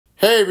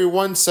Hey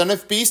everyone, Son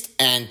of Beast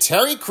and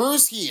Terry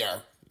Crews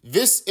here.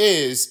 This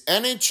is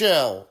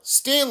NHL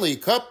Stanley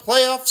Cup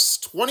Playoffs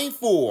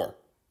 24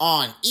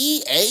 on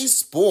EA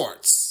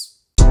Sports.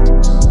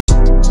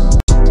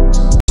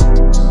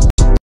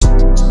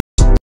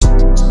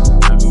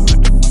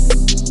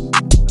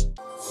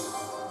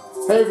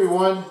 Hey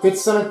everyone,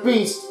 it's Son of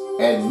Beast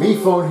and me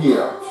phone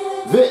here.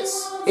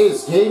 This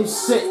is Game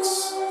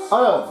 6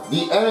 of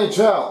the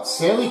NHL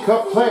Stanley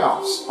Cup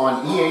Playoffs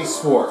on EA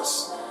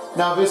Sports.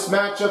 Now this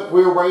matchup,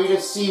 we're ready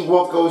to see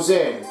what goes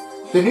in.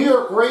 The New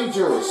York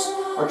Rangers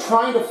are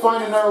trying to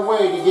find another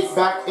way to get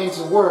back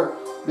into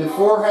work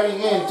before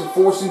heading in to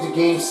force into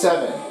Game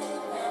 7.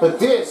 But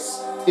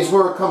this is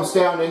where it comes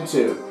down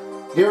into.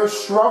 They're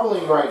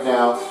struggling right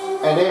now,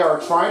 and they are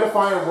trying to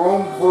find a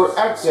room for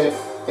exit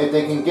if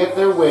they can get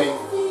their win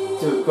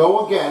to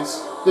go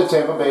against the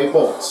Tampa Bay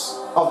Bolts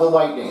of the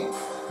Lightning.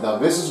 Now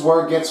this is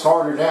where it gets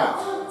harder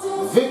now.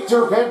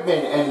 Victor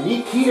Hedman and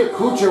Nikita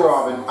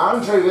Kucherov and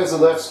Andrei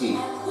Vasilevsky.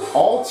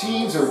 All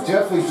teams are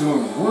definitely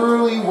doing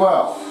really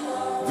well.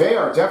 They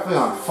are definitely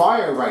on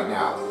fire right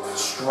now,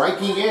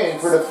 striking in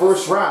for the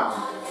first round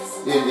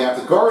at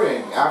the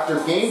Garden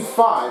after Game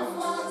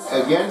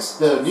 5 against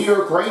the New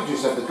York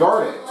Rangers at the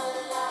Garden.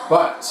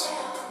 But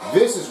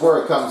this is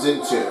where it comes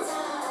into.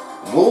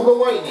 Will the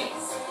Lightning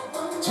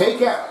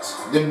take out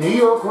the New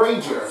York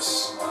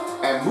Rangers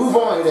and move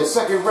on to the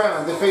second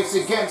round to face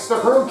against the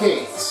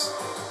Hurricanes?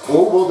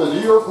 Or will the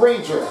New York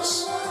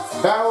Rangers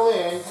battle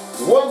in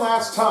one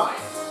last time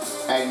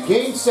at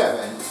Game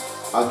 7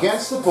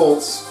 against the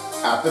Bolts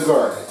at the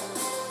Garden?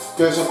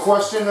 There's a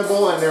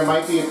questionable and there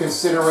might be a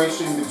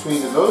consideration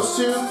between those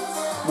two.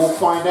 We'll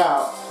find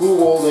out who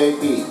will they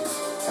be.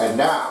 And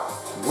now,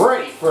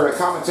 ready for the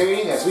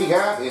commentating as we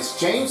have is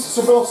James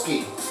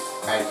Cebulski.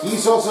 And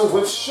he's also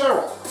with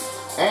Cheryl.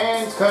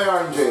 And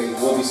Kayarnj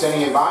will be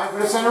standing in by for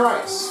the center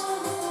ice.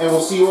 And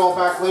we'll see you all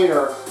back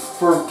later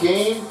for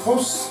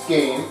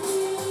post-game,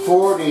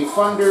 for the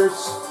Thunders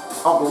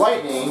of the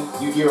Lightning.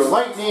 You hear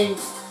lightning,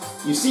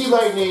 you see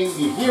lightning,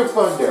 you hear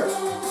thunder.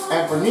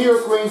 And for New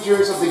York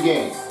Rangers of the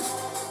game,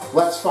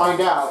 let's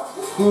find out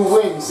who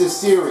wins this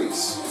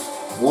series.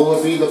 Will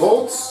it be the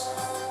Bolts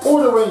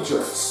or the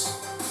Rangers?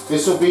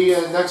 This will be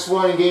the next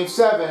one in Game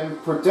 7.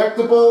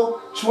 Predictable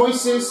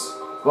choices,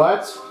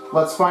 but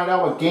let's find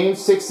out what Game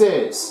 6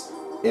 is.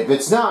 If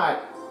it's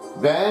not,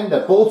 then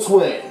the Bolts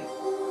win.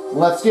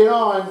 Let's get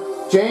on.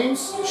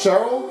 James,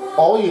 Cheryl,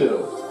 all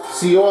you.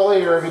 See you all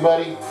later,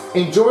 everybody.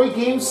 Enjoy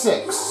Game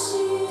 6.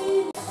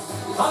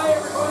 Hi,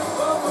 everybody.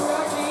 Welcome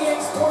back to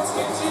EA Sports,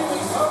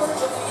 continuing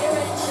coverage of the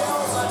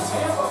NHL's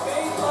Tampa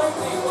Bay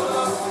Lightning, one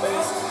of the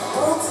best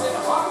groups in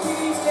hockey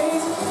these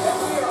days, and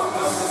we are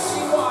about to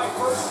see why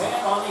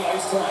firsthand on the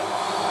ice tonight.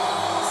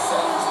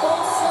 Centers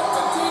both set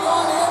to dig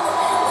on in,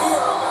 and we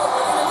are about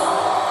ready to go.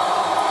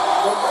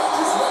 The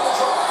Rangers win the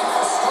draw, and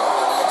they'll start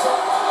on the attack.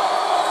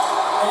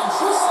 And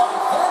just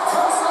like that,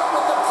 comes up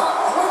with the puck,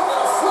 quick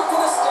little flick to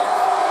the stick.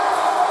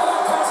 And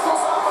that pass goes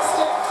off a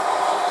stick.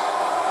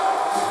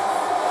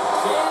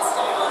 Can't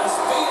stay on his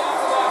feet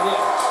after that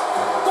hit.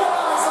 Good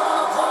eyes on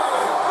the play.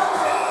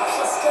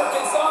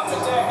 Shesterkin's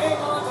opted to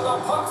hang on to the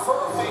puck for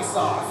a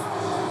face-off.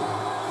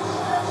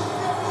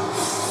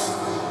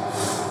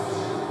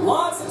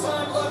 Lots of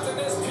time left in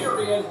this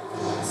period.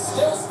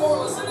 Still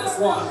scoreless in this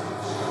one.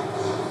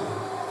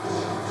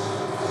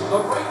 The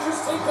Rangers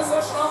take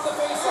possession off the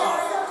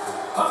face-off.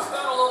 Puck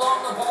battle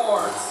along the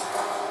boards.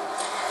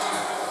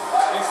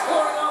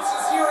 Exploring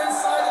options here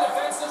inside the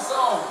defensive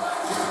zone.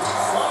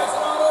 Slides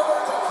it on over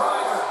to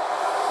Kreider.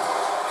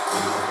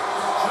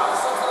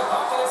 Johnson to the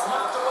puck and it's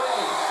knocked away.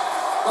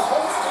 The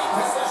Bolts gain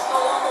possession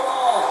along the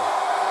wall.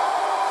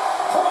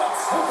 Point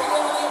swooping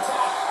in on the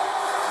attack.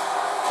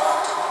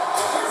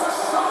 Here's a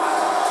shot.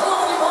 Too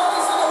many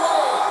bodies in the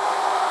way.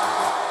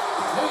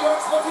 New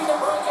York's looking to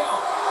break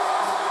out.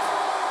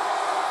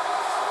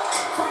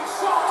 Quick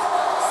shot.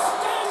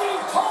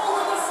 Standing tall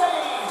with the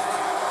save.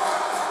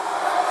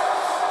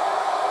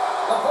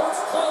 The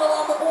Bolts play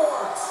along the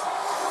boards.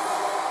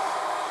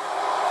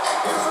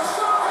 Here's a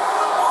shot.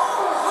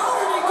 Oh, how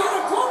did he get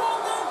a glove on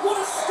that? What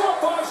a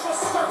stop by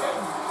Shesterkin.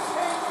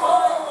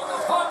 Oh, when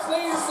the puck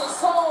leaves the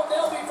zone,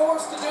 they'll be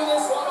forced to do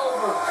this one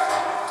over.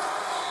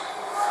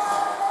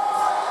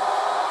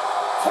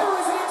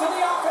 Carries it into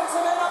the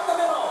offensive end up the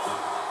middle.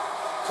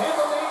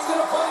 Tampa Bay's going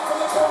to play from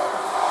the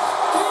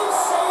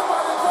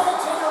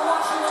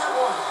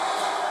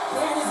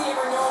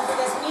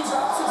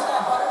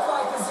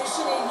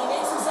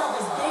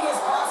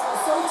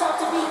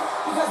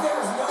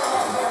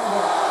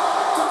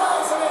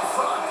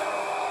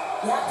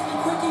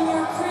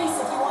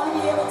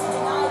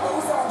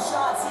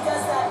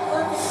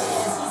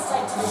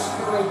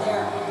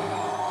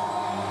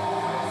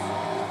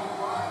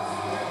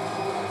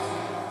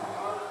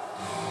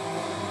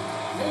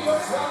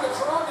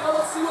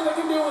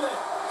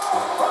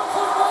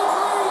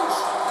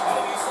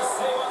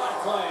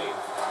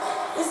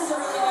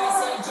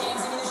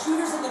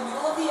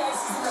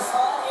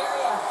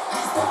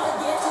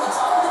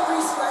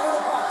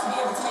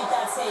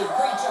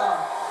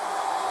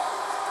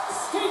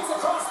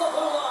across the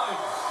blue line.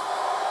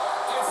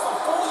 Gets the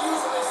full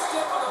use of his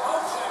stick on the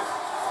poke check.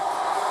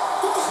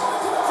 Goes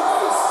right to the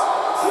crease.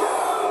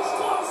 Huge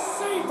glove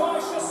save by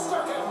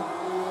Shesterkin.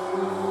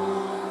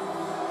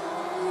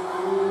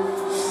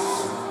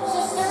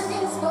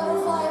 Shesterkin's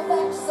butterfly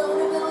effect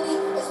zone ability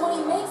is when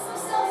he makes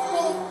himself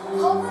big,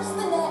 covers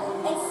the net,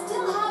 and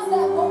still has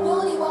that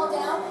mobility well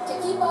down to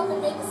keep up and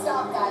make a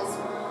stop, guys.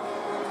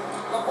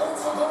 The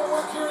Bolts will go to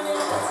work here in the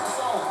offensive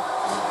zone.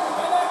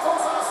 And that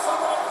goes off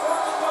somewhat in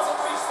front and doesn't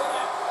reach the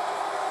net.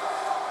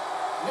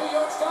 New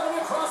York's got it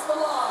across the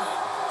line.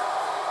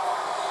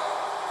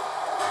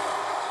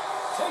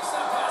 Takes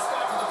that pass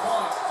back to the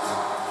point.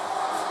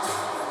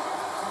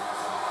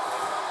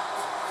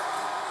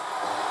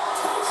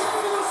 Takes it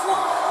into the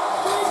slot.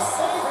 Big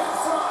save in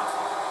front.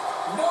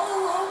 No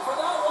room for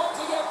that one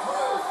to get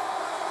through.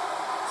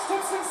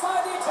 Steps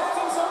inside the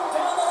attacking zone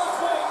down the left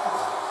wing.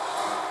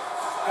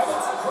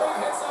 Evans and Craig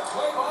hits that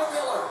play by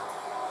Miller.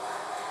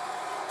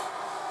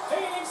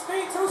 Gaining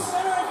speed through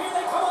center, and here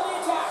they come on the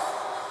attack.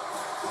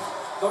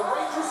 The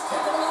Rangers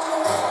take it along the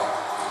wall.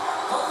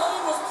 The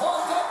lane was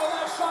plugged up and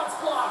that shot's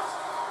blocked.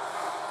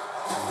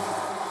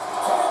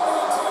 Can't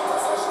maintain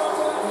possession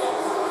after that hit.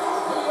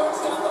 New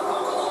York's got the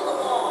puck along the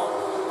wall.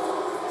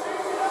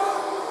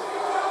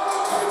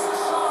 Takes a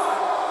shot.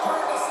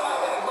 Turned aside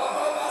with a glove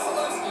by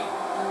Vasilevsky.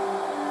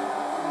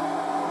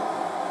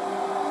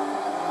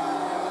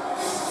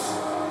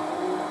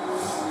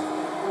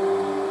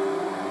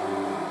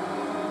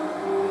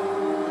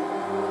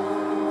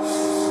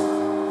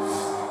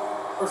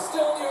 We're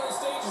still in the early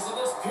stages of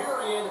this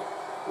period.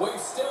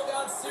 We've still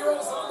got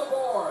zeros on the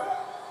board.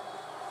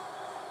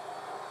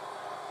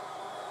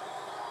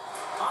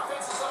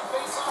 Offense is on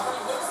face-off and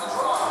he wins the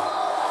draw.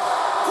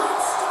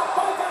 Great stop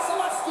by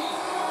Vasilevsky.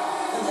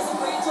 He does a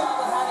great job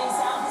of having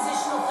sound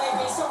positional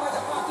play based on where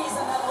the puck is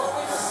in that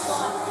low-winger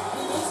spot.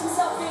 He makes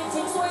himself big,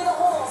 takes away the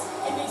holes,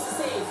 and makes a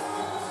save.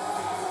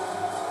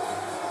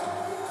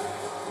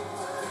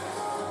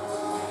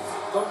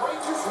 The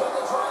Rangers win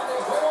the draw and they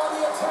go on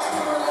the attack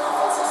here in the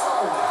offensive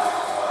zone.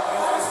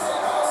 And that's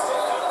somehow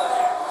stayed out of the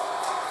net.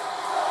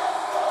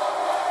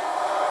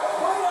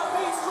 Right up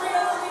Main Street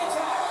out of the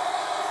attack.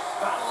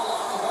 Battle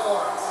along the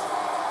boards.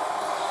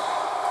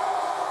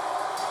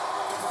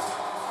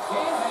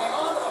 Can't hang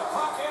on to the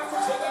puck after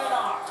taking it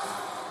off.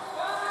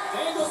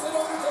 Dangles it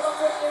over to the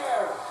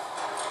Vernier.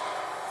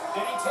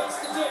 And he takes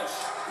the dish.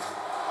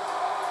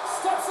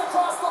 Steps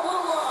across the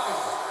blue line.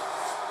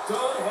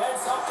 Good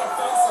heads-up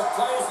defensive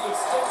play as he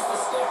extends the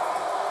stick.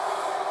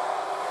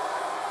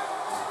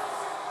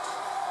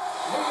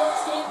 New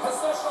York's gained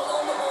possession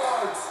along the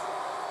boards.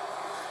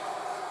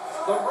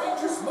 The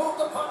Rangers move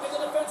the puck in the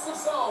defensive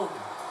zone.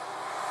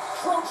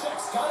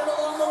 Trocheck's got it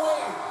along the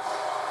wing.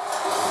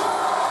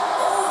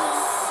 Oh, he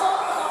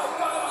somehow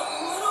got a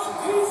little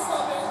piece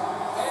of it,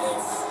 and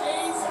it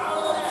stays out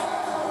of the net.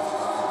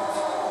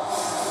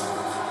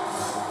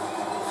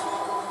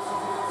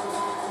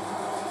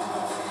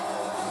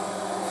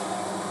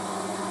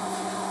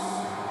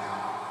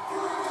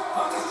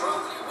 Puck is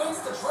dropped and he wins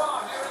the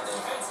draw here in the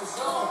defensive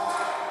zone.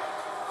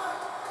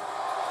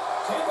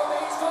 Tampa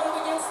Bay's got it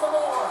against the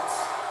boards.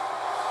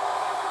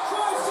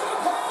 Drives to the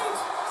paint.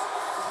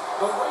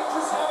 The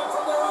Rangers have it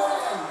from their own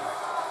end.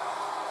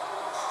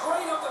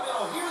 Straight up the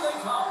middle. Here they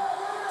come.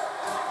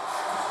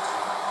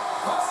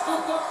 Puck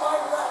scooped up by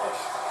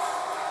Reddish.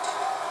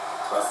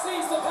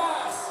 Receives the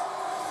pass.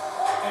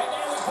 And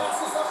now he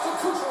passes up to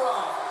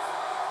Kucherov.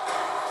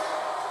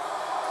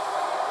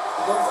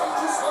 The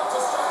Rangers look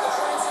to start the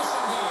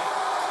transition game.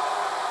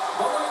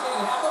 The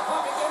Lightning have the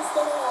puck against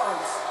the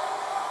boards.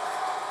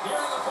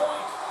 Nearing the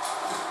point.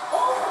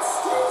 Oh, it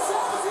steals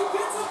out as he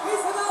gets a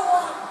piece of that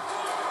one.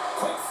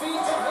 Quick feed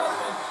to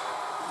Hedman.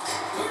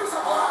 Here's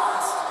a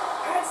blast.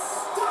 And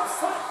stops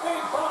that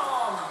big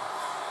bomb.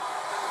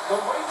 The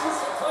Rangers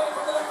will play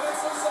from the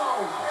defensive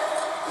zone.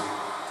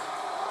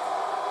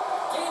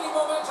 Gaining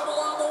momentum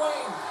along the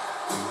wing.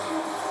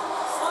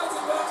 Slides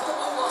it back to the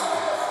blue line.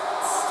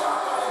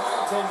 Stopped by the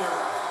goaltender.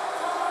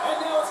 And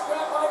now it's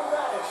grabbed by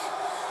Reddish.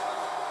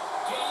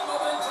 Gaining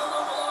momentum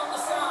up along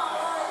the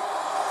side.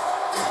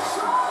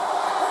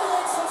 Who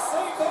makes a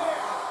save there?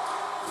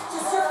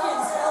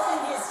 Shesterkin's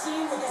helping his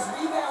team with his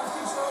rebound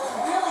control and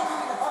really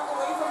keeping the puck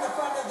away from the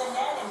front of the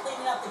net and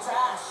cleaning up the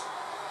trash.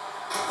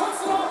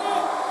 Puts it on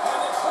net. And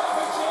the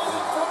traffic jam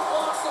in front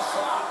blocks the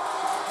shot.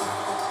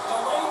 The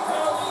late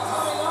penalty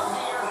coming up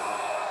here.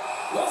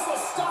 Whistle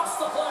stops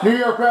the play. New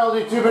York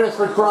penalty, 2 minutes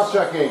for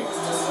cross-checking.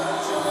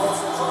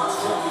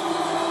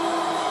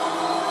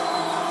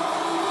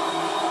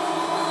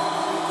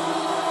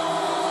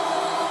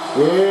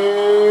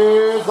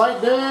 Here's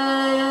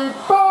Lightning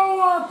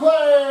power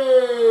play!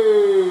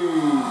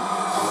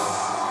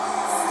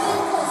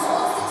 Stanley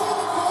wants to take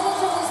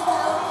advantage of this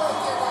power play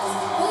here, guys.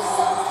 His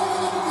zone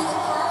ability could be the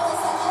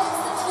catalyst that helps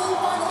the team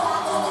find the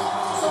back of the net.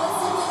 So let's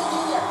see what he can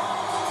do here.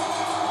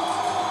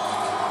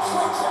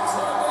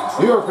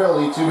 New York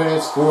penalty, 2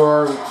 minutes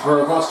for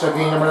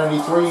cross-checking number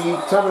 93.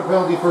 Time of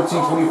penalty,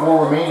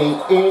 13:24 remaining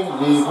in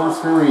the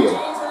first period.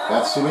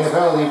 That's to be a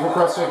penalty for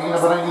cross-checking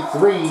number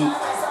 93.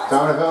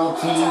 Found a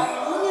penalty.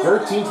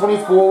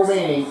 13:24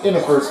 remaining in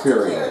the first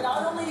period.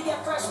 Not only to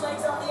get fresh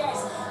legs on the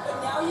ice, but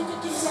now you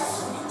can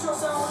contest the neutral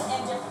zone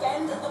and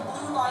defend the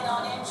blue line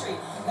on entry.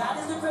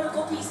 That is the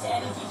critical piece to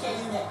any PK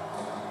unit.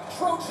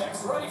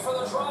 Trocheck's ready for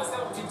the draws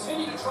that will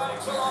continue to try to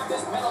kill off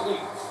this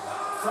penalty.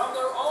 From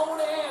their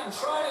own end,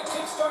 trying to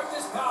kickstart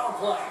this power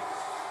play.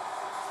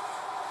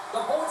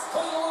 The Bolts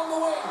play along the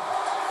wing.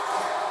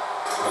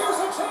 Here's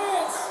a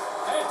chance.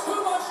 And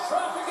too much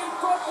traffic in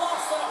front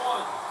blocks that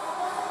one.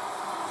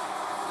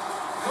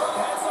 Good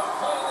heads-up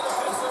play in the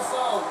defensive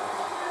zone.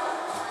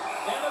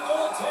 And the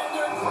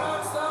goaltender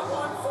grabs that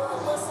one for a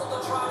whistle to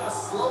try to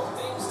slow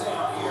things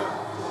down here.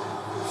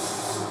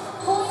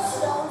 Points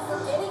known for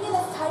getting in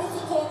as tight as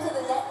he can to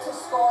the net to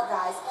score,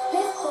 guys.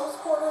 His close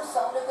quarter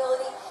zone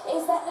ability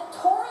is that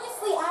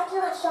notoriously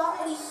accurate shot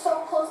when he's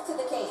so close to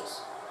the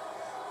cage.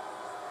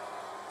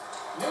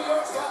 New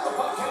York's got the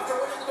puck after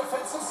winning the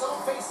defensive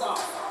zone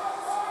faceoff.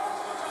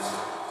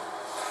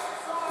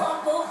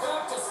 Puck moved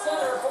back to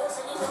center,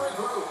 forcing him to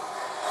regroup.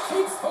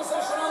 Keeps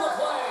possession on the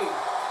play.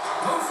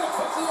 Moves it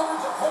quickly over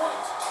to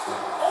point.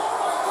 Oh,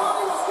 I thought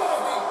he was going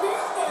to be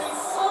beaten, and he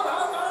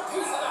somehow got a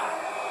piece of that.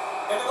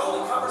 And it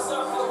only covers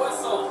up for the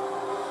whistle.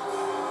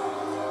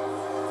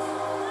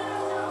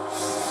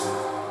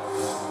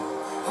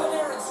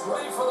 Panarin's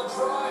ready for the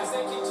draw as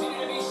they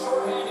continue to be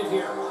shorthanded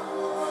here.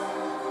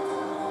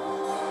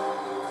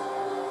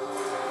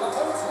 The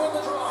Bolts win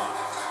the draw.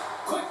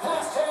 Quick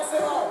pass pass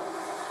it home.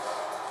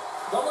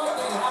 The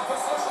Lightning have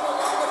possession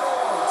along the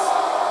boards.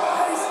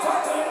 And he's got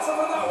the answer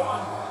for that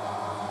one.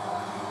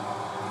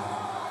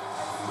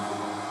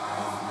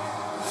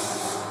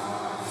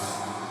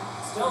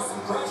 Still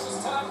some precious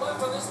time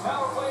left on this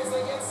power play as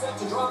they get set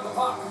to drop the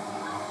puck.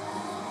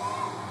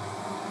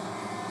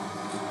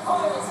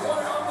 Isles won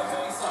it off the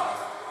faceoff.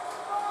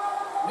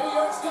 New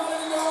York's got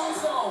it in their own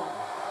zone.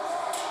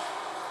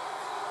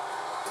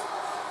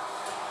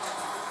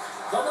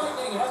 The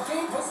Lightning have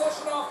gained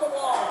possession off the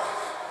wall.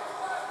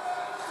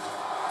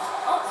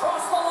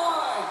 Across the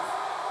line.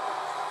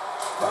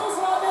 Throws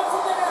it on net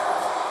from there.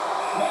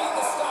 Made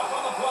the stop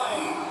on the play.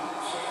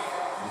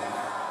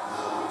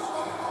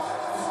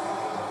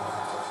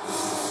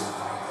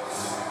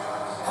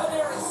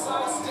 Panarin's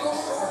side still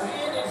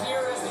short-handed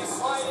here as they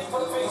slide in for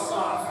the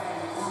faceoff.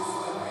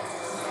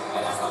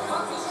 And as the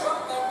puck is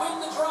dropped, they win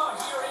the draw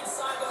here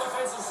inside the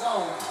defensive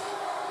zone.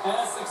 And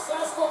a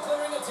successful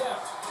clearing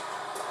attempt.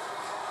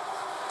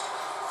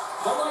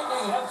 The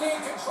Lightning have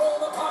gained control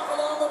of the puck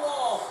along the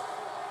wall.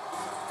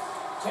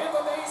 Tampa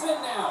Bay's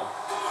in now.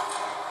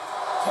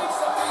 Takes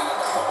the feed at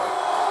the point.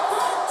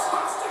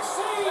 Fantastic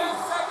save!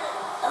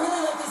 I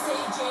really like this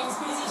save, James,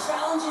 because he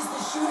challenges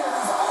the shooter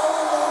who's all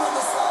alone in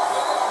the slot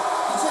area.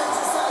 He turns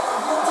aside a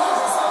real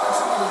dangerous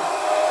opportunity.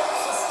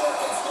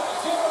 Shesterkin's going to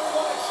give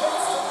everyone a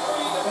chance to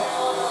breathe and hang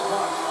on to the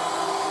puck.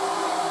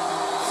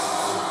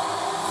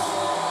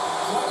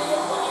 Plenty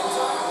of playing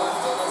time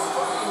left in this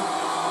frame.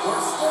 We're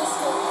still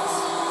scoreless.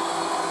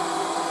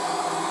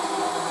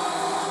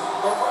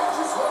 The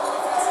Rangers win the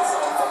defensive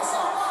zone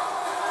faceoff.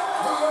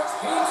 New York's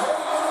PK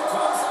unit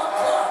comes up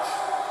clutch.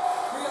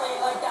 Really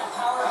like that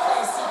power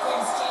play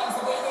sequence, James.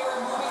 The way they were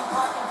moving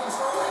puck and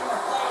controlling the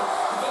play.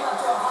 It came up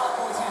to a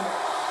hot goaltender.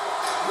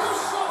 New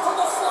shot from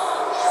the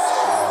slot.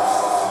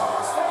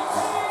 They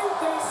came,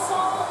 they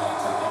saw, they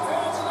took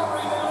advantage of the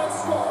rebound and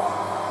score.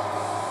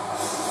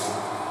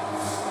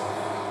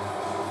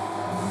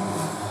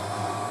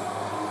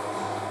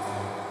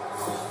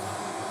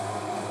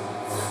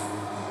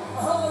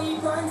 Oh, he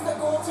burns the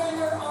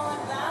goaltender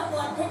on that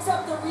one. Picks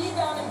up the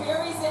rebound and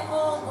buries it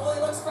home. Goalie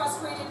looks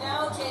frustrated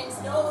now.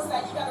 James knows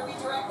that you got to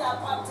redirect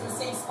that puck to the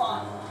safe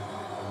spot.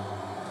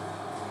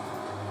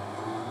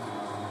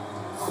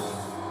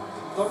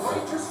 The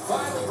Rangers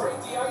finally break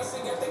the ice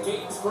and get the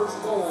game's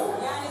first goal.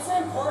 Yeah, and it's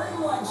an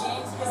important one,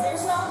 James, because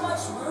there's not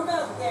much room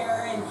out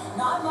there and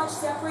not much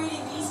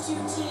separating these two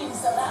teams.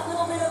 So that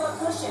little bit of a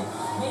cushion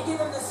may give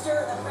them the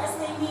stir, the press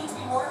they need to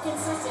be more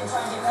consistent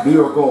trying to get New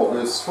York goal.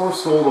 His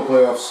first goal of the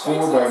playoffs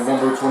scored by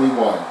number 21,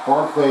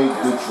 Barclay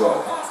Goodrow.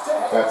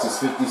 That's his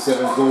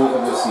 57th goal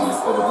of the season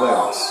of the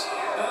playoffs.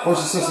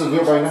 First assisted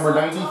here by number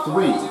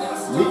 93,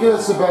 Mika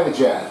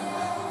Zibanejad,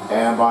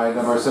 and by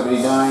number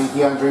 79,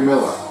 Keandre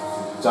Miller.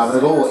 Time of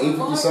the goal,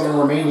 8:57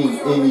 remaining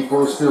in the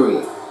first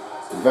period.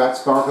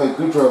 That's Barclay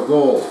Goodrow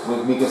goal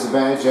with Mika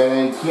Zibanejad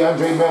and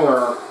Keandre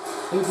Miller,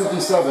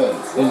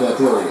 8:57 in the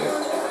period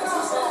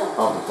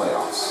of the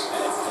playoffs.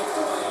 And it's kicked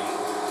away.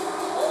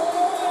 Oh,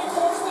 they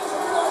forced the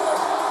turnover.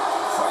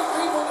 Trey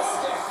Reed with a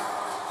stick.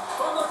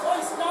 From the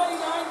place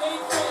 99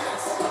 made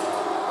famous.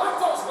 That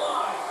goes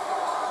wide.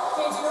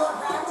 James, you know in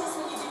practice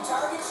when you do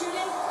target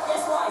shooting?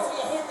 Guess why? So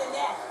you hit the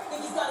net. I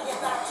think he's got to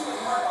get back to it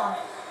and work on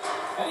it.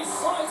 And he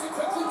slides it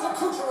quickly to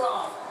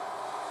Kucherov.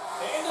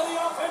 Into the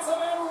offensive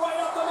end, right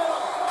up the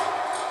middle.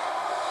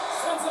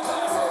 Sends a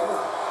pass over.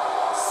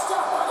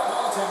 Stopped by the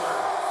goaltender.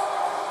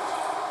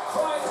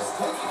 Kreider's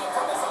taking it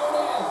from his own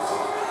end.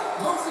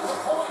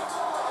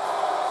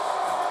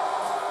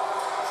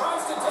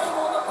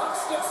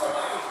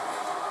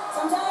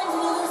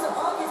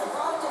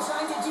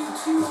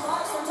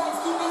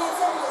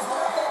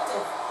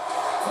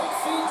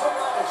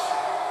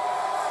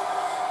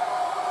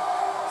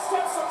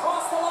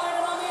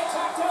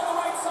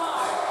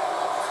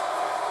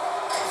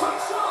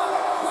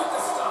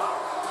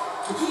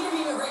 The key to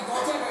being a great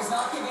goaltender is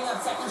not giving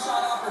up second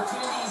shot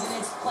opportunities, and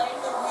it's playing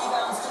the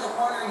rebounds to the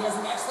corner. He does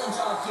an excellent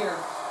job here.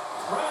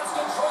 Rams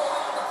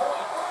controlling on the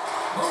point.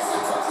 Moves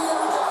it quickly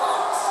over to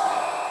Fox.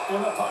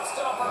 And the puck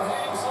stopper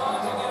hangs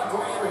on to get a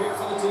breather here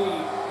for the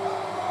team.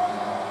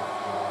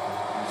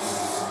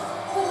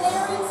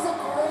 Panarin's a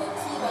great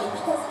teammate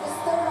because of his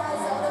third eye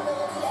zone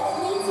ability, and it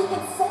means he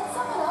can set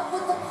someone up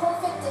with the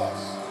perfect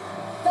dish.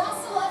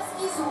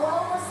 Vasilevsky's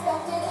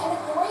well-respected and a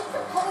great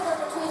competitor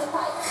between the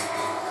pipes.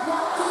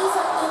 Now these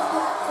are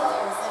impact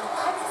players, and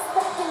I'm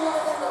expecting one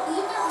of them to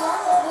leave their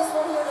mark on this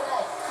one here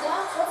tonight.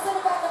 Now, let's send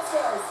it back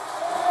upstairs.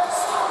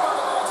 Stop on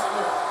the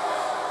goaltender.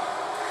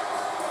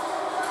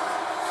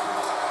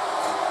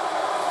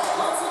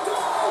 Lets it go.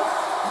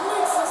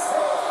 Makes a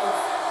save.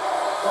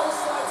 Both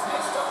sides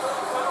mixed up with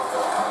the final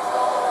for the puck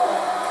all the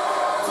way.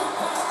 Deep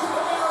pass to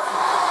Panarin.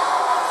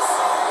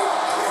 Save.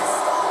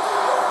 Stop it.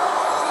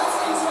 It's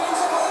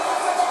intangible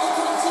effort that you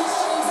can teach,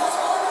 James. That's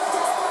all about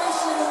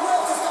desperation and the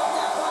will to stop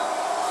that puck.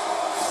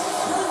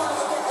 I really want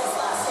to look at this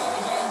last save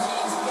again,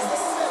 James, because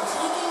this is about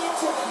taking it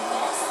to the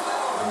next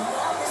level, and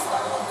not this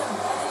level of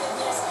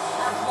competitiveness,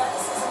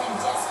 athleticism, and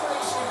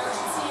desperation and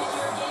urgency in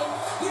your game.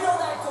 You know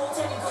that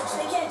goaltending coach,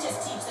 they can't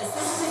just teach this.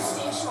 This is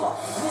instinctual,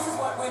 and this is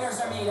what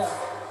winners are made of.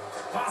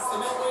 Past the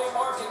midway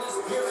mark in this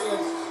period.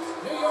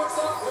 New York's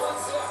up 1-0.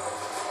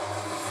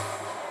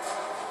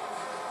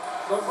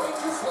 The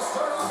Rangers will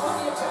start off on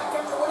the attack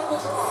after winning the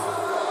draw.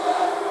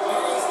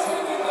 And he's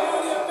taking down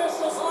the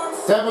official's arms.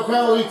 Tampa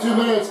penalty, 2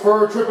 minutes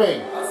for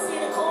tripping. Let's see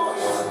the call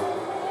here.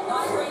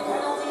 Not a great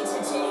penalty to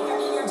take. I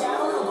mean, you're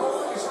down a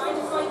goal, you're trying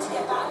to fight to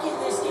get back in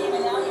this game,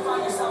 and now you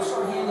find yourself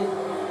shorthanded.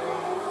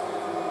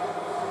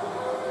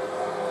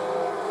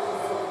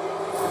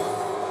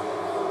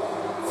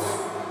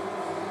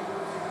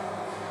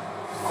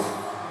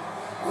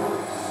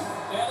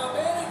 And a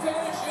man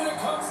advantage unit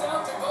comes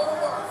out to go to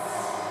work.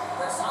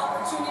 First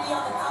opportunity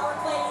on the power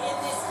play in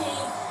this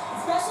game. And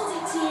specialty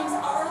teams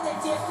are the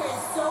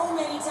difference so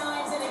many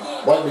times in a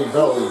game. Lightning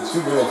penalty,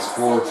 2 minutes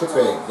for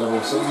tripping,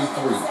 number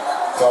 73.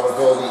 Tampa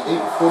penalty,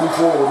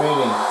 8:44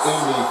 remaining in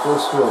the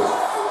first period.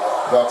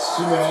 That's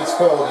 2 minutes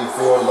penalty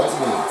for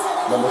Lightning,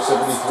 number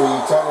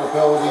 73. Tampa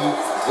penalty,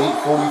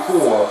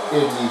 8:44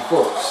 in the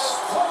first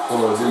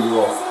for New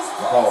York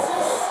power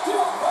play.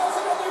 Still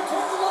buzzing and they're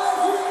kept alive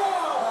here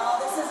now. Well,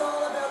 this is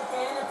all about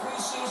fan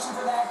appreciation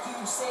for that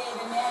huge save.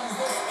 And man, does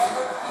this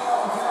ever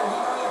feel good. You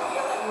know, you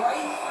feel it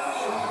right through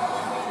you when you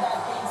really made that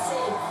big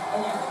save.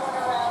 And everyone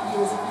around you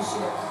is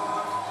appreciative.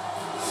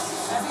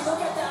 As we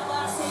look at that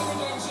last save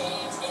again,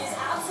 James, it is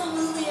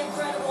absolutely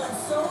incredible and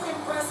so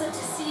impressive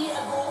to see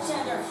a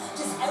goaltender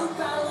just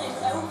out-battle and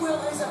out-will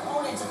his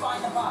opponent to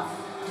find the puck.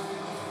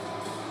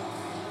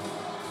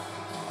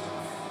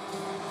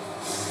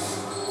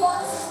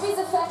 He's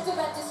effective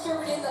at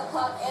distributing the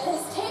puck, and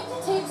his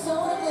tape-to-tape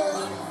zone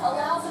ability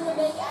allows him to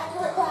make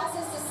accurate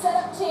passes to set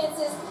up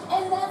chances,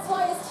 and that's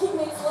why his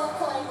teammates love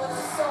playing with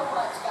him so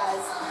much,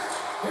 guys.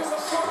 Here's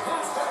a short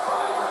pass to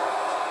Kreider.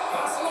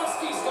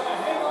 Vasilevsky's going to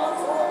hang on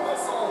for a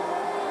whistle.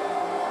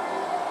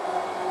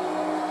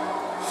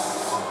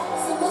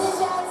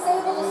 Zibanejad's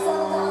able to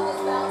settle down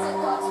his bouncing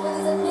pucks with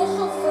his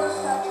initial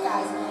first touch,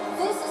 guys.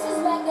 This is his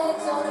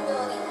magnetic zone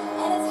ability,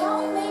 and it's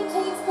how he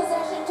maintains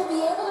possession to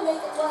be able to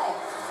make a play.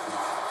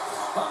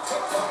 Puck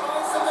picked up by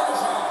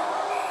Zibanejad.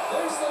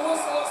 There's the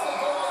whistle as the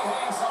goalie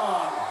hangs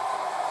on.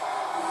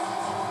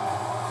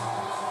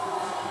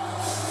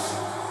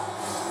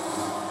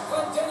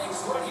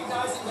 Glendening's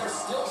recognizing they're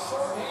still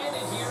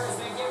short-handed here as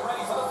they get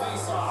ready for the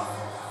face-off.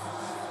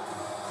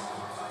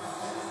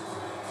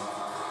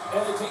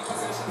 And they take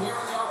possession here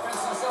in the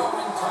offensive zone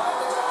in time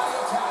to go on the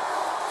attack.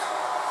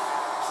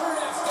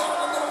 Chernak's down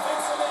in the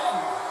defensive end.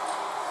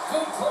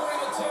 Good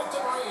clearing attempt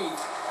to breathe.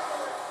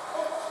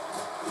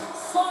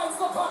 Slides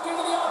the puck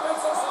into the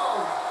offensive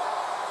zone.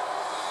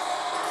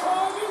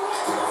 Driving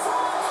right to the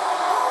front.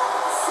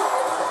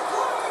 Saves the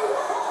play.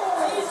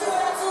 He's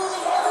doing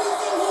absolutely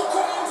everything he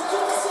can to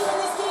keep the team in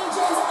this game,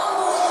 James.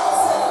 Unbelievable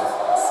save.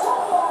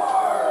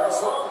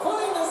 Scores! While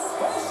putting the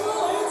special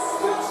in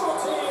special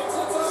teams.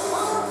 It's a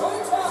power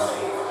play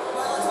tally.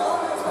 Well, it's all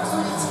about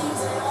specialty teams,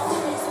 and it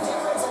often makes a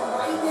difference. And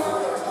right now,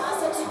 there was pass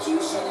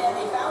execution, and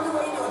they found a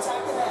way to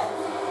attack the net.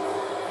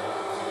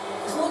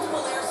 There's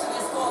multiple layers to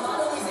this goal. Not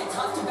only is it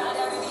tough to bat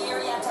out of the air,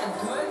 you have to have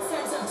good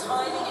sense of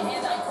timing and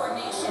hand-eye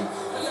coordination,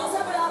 but you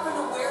also have to have an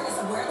awareness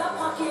of where that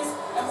puck is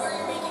and where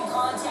you're making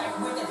contact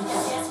with it.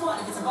 Because guess what?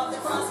 If it's above the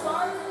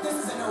crossbar, this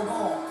is a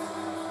no-goal.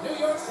 New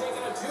York's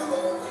taking a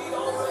 2-goal lead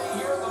already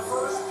here in the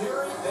first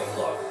period. They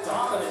look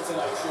dominant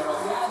tonight, Cheryl.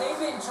 Yeah, they've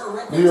been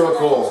terrific. New York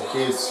tonight, goal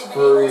James. is They've been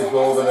Fleury's able to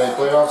goal of the night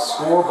execute playoffs,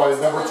 scored by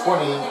number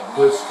 20,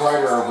 Chris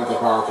Kreider with the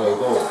power play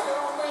goal.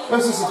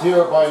 Assisted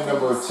here by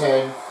number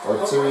 10,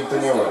 Timmy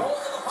Panarin.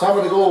 Time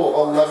of the goal,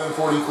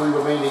 11:43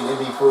 remaining in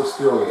the first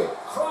period.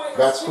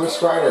 That's Chris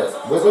Kreider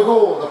with the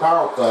goal of the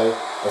power play,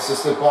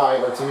 assisted by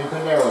Timmy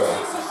Panarin.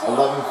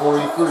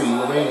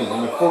 11:43 remaining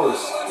in the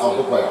first of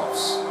the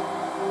playoffs.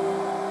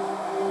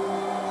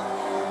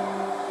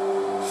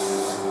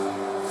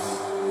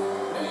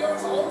 New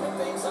York's will open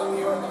things up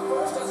here in the first.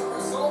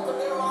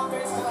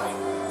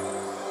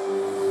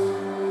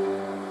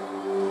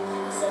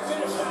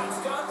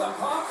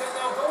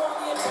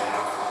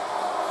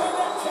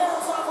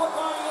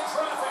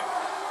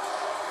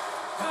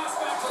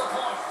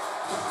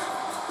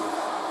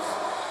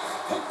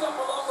 Picked up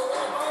along the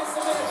wall by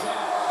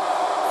Zibanejad.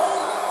 Oh,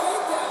 I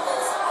think that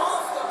goes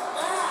off the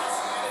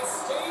mask, and it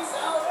stays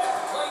out, and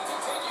play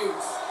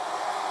continues.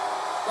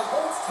 The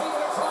Bolts take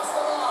it across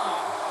the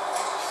line.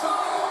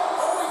 Shot.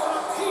 Oh, he got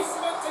a piece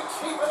of it to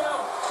keep it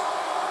out.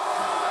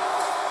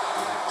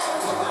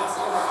 There's the pass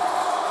over.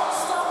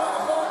 Stop by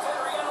the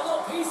goaltender. He got a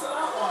little piece of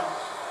that one.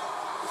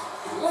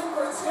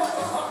 Lindbergh's got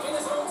the puck in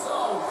his own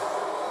zone.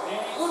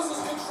 And he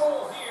loses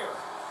control here.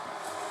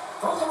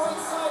 From the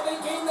right side,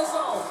 they gain the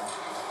zone.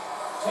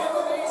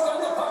 Tampa Bay's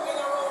got the puck in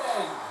their own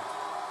end.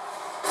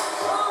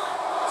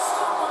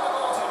 Stop by the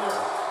goaltender.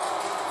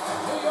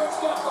 New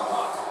York's got the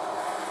puck.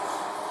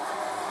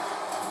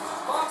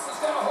 Fox has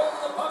got a hold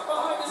of the puck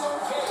behind his own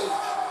cage.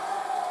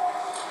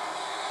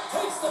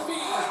 Takes the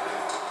feed.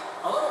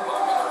 A little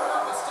bump in the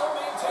round, but still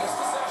maintains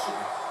possession.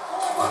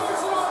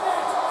 Fires it on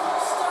net.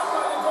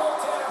 Stopped by the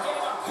goaltender,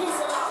 getting a piece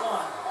of that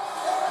one.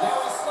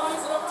 Now he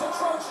slides it up to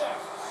Trocheck.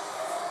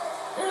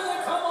 Here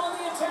they come on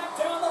the attack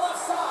down the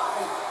left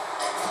side.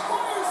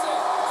 Fires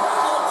it. Great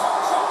little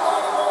touch up by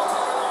the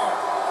goaltender there.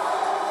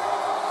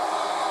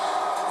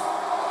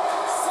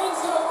 Sends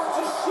it over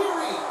to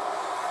Sheary.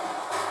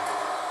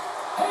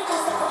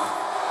 Handles the puck.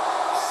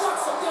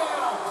 Shuts him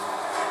down.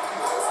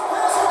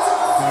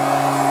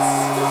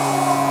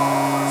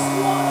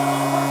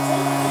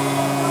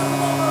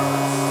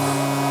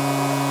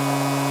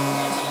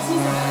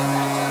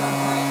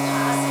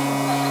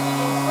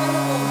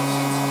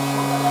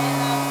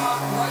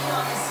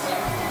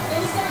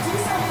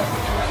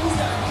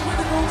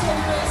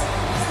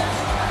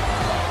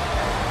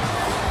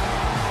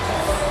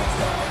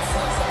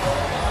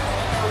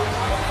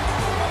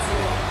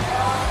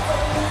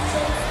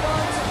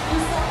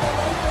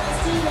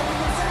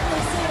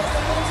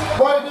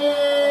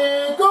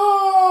 Lightning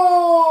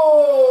goal!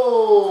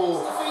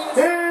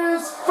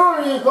 His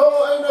 30th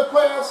goal in the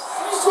playoffs,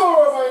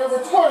 scored by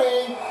number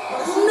 20,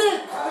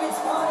 Nick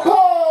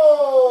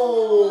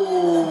Paul!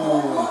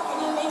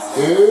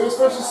 His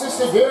first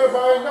assist here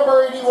by number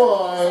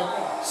 81,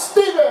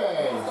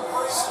 Steven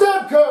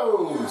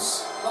Stamkos!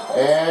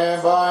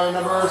 And by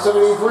number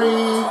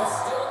 73,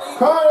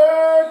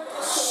 Connor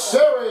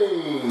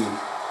Sherry!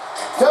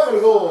 Time to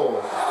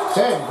goal,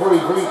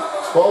 10:43.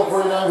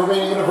 12:49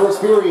 remaining in the first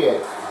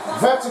period.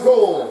 That's a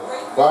goal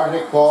by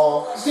Nick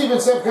Paul, Steven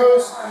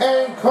Stamkos,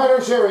 and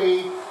Connor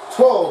Sherry.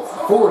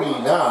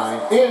 12:49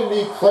 in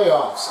the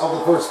playoffs of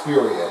the first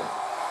period.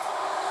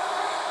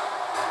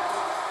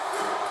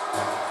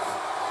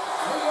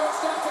 New York's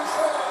got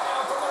control of it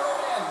now from their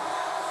own end.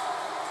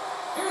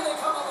 Here they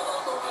come up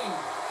along the wing.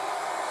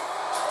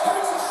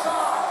 Takes a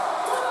shot.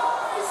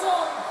 Denies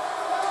him.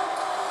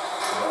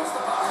 Moves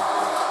the puck.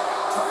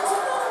 Turns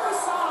another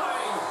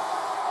aside.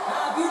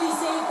 Beauty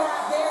save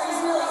back there.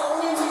 He's really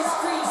owning his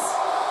crease.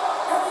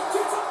 And he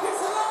gets a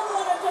piece of that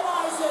one and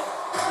denies it.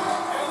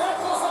 And that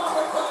goes off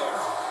the player.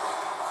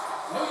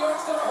 New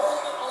York's going to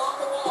hold it along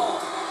the wall.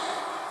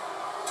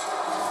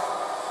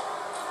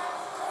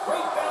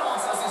 Great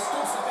balance as he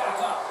scoops it back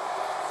up.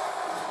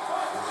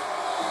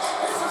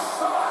 Here's a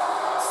shot.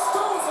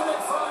 Stones it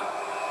in front.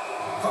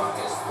 Puck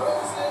is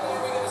frozen and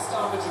we get a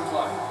stoppage in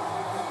play.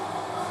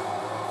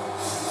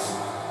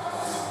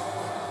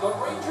 The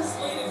Rangers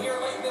lead it here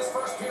late in this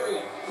first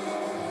period.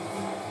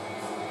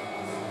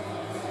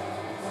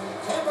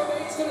 Tampa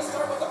Bay's going to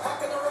start with the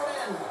puck in their own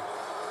end.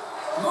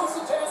 Moves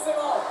it to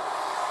SMO.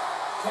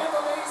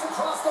 Tampa Bay's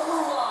across the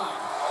blue line.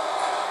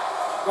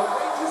 The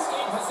Rangers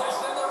gain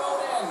possession in their own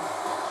end.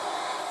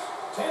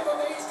 Tampa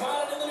Bay's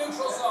got it in the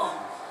neutral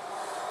zone.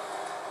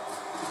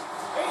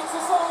 Aids the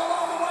zone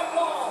along the right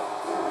wall.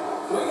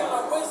 We got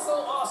a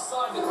whistle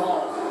offside to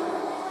call.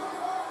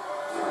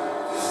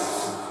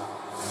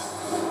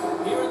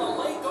 Here in the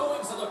late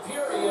goings of the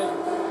period,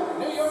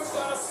 New York's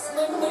got a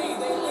slim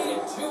lead. They lead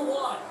it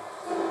 2-1.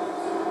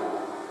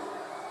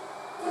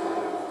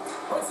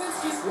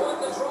 Brzezinski's won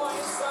the draw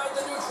inside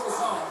the neutral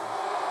zone.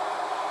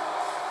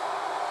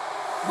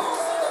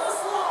 Moves into the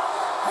slot,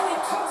 and he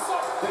comes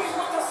up big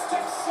with the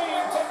stick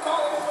save to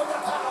Mulligan with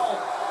the paddle.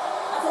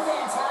 That's a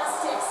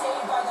fantastic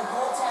save by the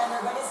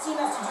goaltender, but his team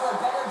has to do a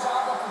better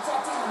job of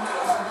protecting the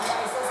middle of the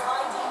ice. Those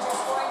high danger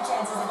scoring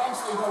chances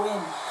eventually go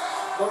in.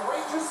 The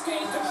Rangers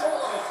gain control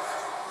of it.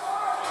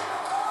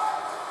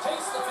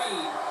 Takes the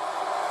feed.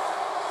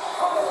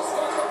 Huddle's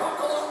got the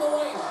puck along the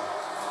wing.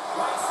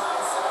 Right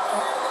side set up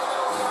ahead in the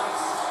middle of the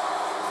ice.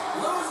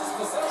 Loses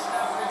possession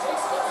after he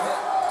takes a little hit.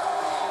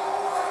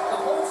 The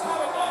Bolts have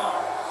it now.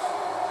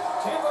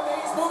 Tampa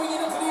Bay's moving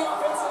it into the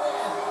offensive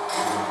end.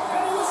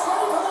 And he was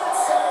ready for that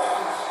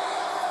save.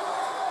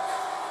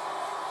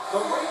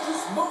 The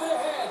Rangers move it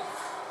ahead.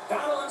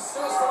 Battle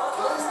ensues for that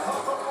loose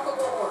puck along the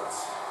boards.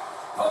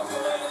 Poked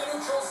away in the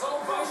neutral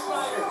zone by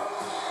Schneider.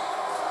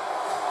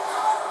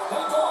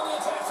 They go on the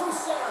attack through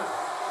center.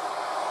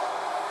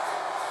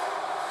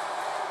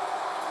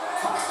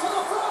 Cuts to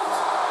the front.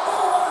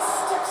 Oh, what a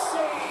stick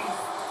save.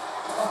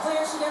 A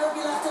player should never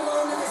be left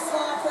alone in the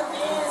slot, but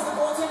man, is the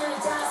goaltender in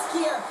task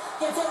here.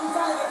 Gets out in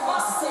front of it and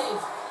makes the save.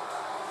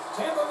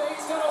 Tampa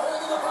Bay's got a hold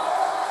of the puck.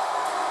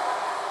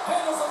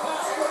 Handles the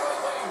pass to the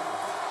right wing.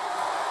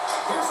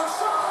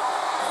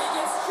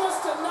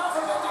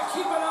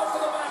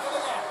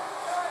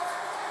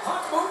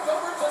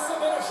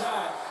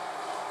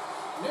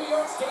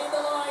 York's gained the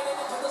line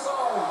and into the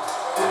zone.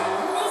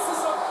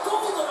 Misses a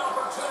golden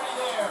opportunity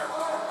there.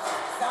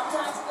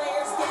 Sometimes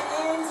players get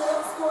into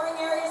those scoring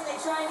areas, they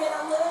try and get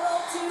a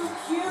little too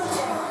cute,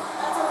 and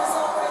that's a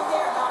result right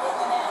there, not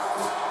hitting the net.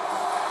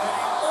 And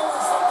he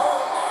lowers the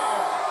ball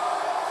there.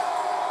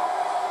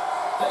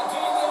 They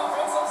gain the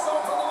offensive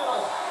zone from the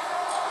middle.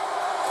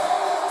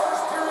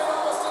 First period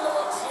almost in the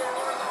books here,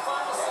 nearing the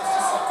final 60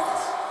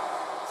 seconds.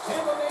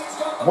 Tampa Bay's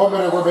got the 1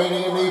 minute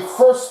remaining in the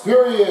first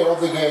period of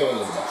the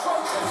game.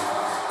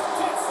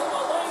 Gets in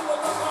the lane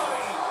with the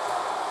body.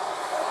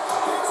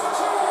 Here's a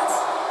chance.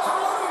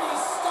 How did he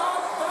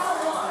stop that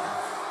one?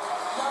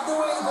 Love the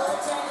way the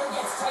goaltender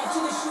gets tight to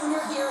the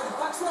shooter here. The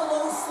puck's in the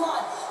low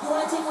slot. You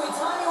want to take away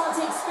time, you want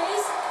to take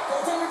space.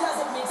 Goaltender does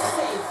it, makes a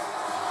save.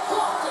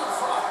 Blocked in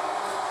front.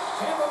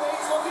 Tampa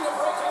Bay's looking to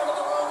break out of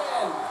their own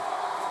end.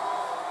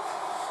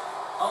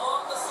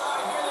 Along the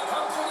side here, they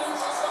come to the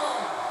neutral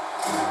zone.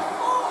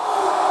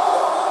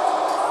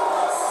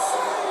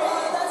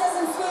 That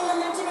doesn't feel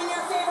momentum in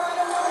your favor. I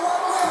don't know what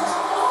will.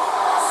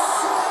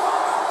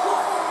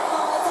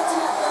 That's such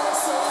an athletic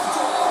save,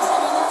 James. I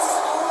mean, that's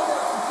just all of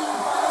their complete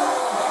finding a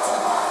way to get to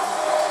the puck.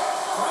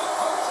 Right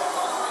poke check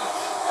on the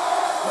reach.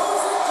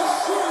 Moves it to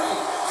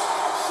Sherry.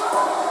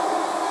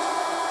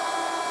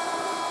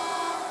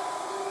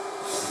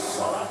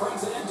 Well, that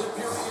brings it into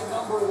period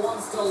number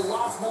 1. Still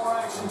lots more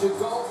action to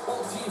go.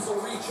 Both teams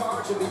will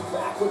recharge and be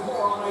back with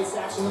more on-ice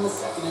action in the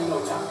second in no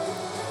time.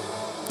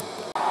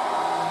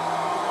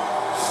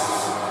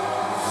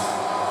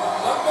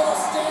 The middle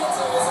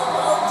stanza is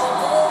about to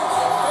go.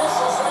 The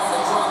officials ready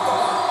to drop the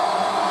puck.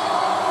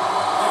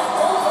 And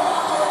both are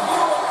after a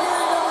here with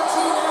period number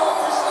 2 now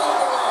officially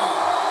underway.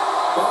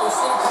 Well, we've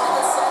seen a pretty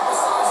good sample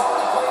size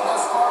already played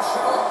thus far.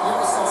 Cheryl, your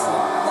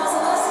assessment.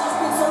 Vasilevsky's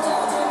been so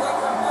talented right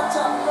from puck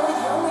drop. Really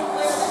the only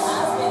player that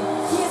has been.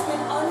 He has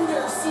been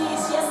under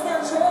siege. Yes,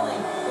 they're trailing,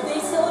 but they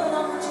still have an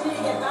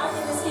opportunity to get back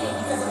in this game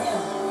because of him.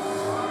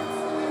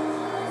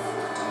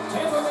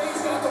 Tampa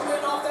Bay's got the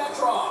win off that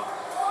draw.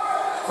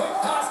 Quick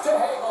pass to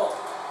Hagel.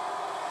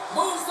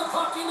 Moves the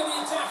puck into the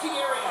attacking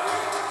area.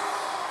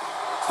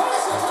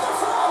 Pass it to the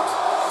front.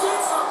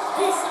 Gets a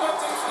piece of it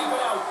to keep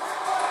it out.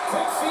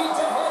 Quick feed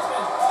to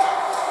Hedman.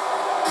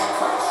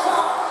 Quick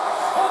shot.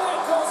 And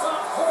that goes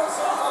off course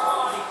off the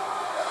body.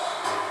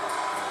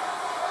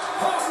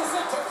 Passes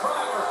it to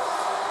Kreider.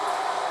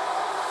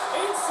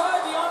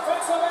 Inside the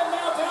offensive end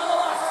now down the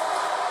left.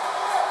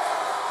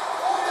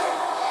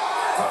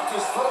 Puck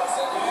is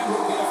frozen and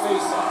will get a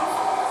face-off.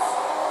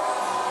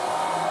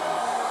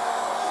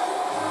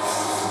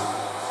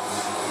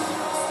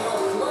 Still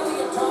plenty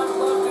of time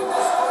left in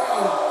this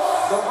frame.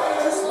 The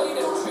Rangers lead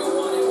at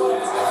 2-1 in what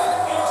has been an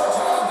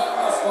entertaining game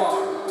thus far.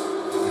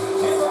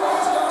 Tampa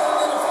Bay's got it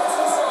in the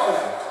defensive zone.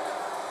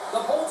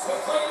 The Bolts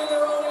will play it in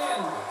their own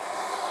end.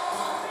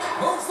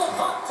 Moves the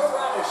puck to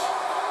Radish.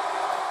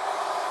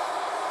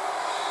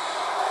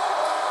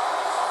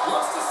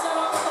 Looks to set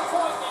up at the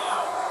point now.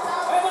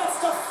 And that's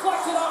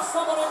deflected off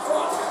someone in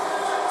front.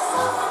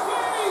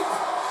 Stanley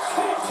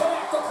can't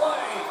connect the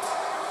play.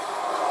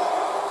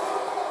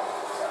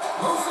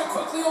 Moves it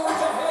quickly over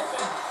to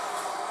Hedman.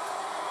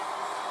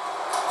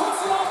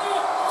 Puts it on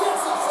net.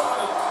 Gets in front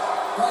of it.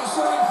 Well, he's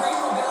showing great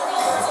mobility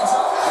here as he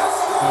drops.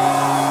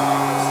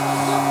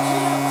 The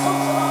King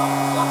took it off.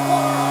 The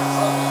Moran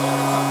trophy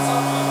winner comes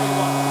up with a big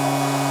one.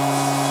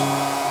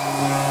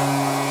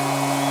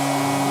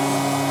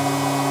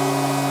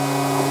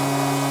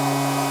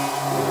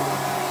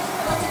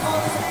 I'd like to call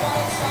this a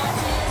quiet shot,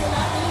 James, and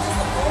that means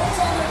the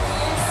goaltender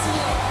can't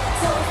see it.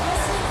 So if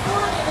listening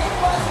for it, and it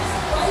was, he's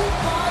right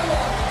by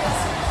him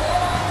because he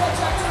cannot catch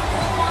up to him.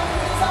 Can't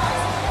monitor his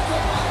eyes,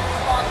 can't monitor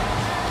his body.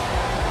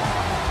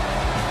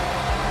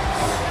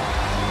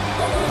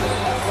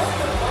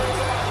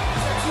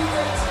 These are two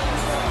great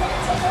teams who are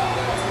playing such a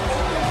way to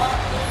open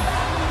up in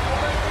back and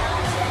forth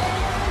action,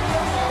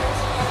 real energy,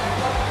 and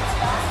important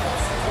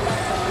fast-paced and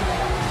electric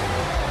game.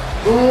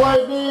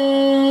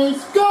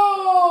 Lightning's go!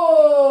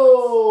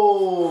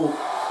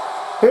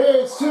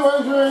 His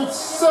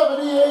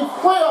 278th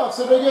playoffs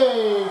of the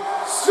game,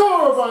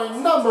 scored by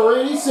number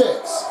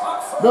 86,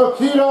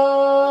 Nikita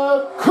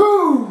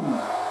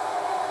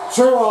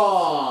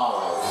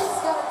Kucherov. He's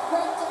got a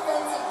great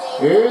defensive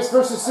game. His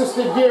first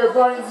assisted here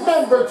by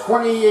number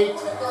 28,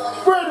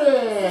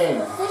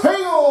 Brendan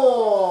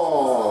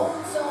Hagel.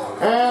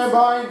 And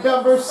by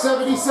number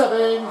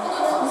 77,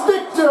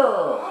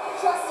 Victor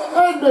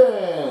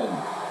Hedman.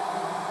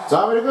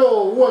 Time to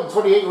go,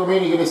 1:28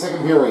 remaining in the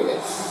second period.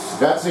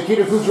 That's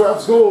Nikita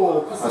Kucherov's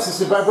goal,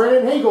 assisted by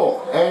Brendan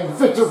Hagel and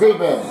Victor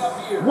Hedman.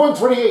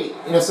 1:28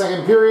 in the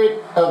second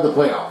period of the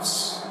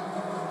playoffs.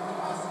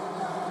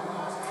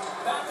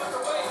 Back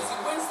underway as he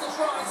wins the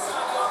draw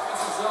inside the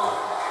offensive zone.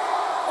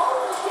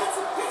 Oh, he gets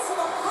a piece of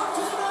the puck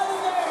to the net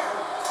in there.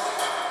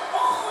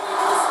 Oh, and he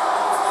just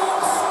off the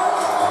outside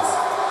of this.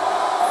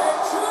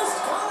 And just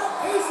got a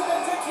piece of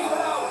it to keep it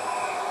out.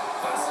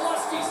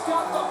 Vasilevsky's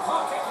got the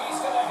puck and he's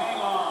going to hang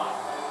on.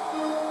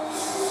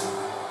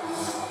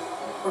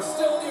 We're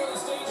still in the early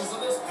stages of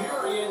this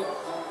period.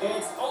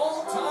 It's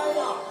all tied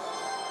up.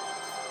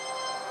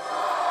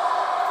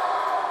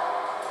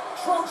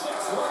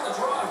 Chicks won the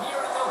draw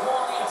here and they'll go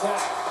on the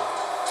attack.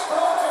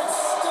 Broken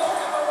stick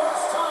at the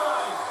worst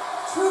time.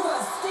 Truba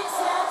stick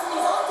snaps and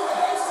he's off to the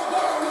bench to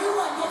get a new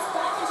one. Gets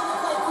back into the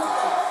play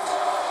quickly.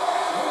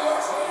 New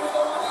York's ready to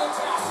go on the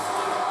attack.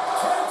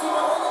 Can't keep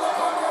a hold of the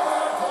puck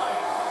over on play.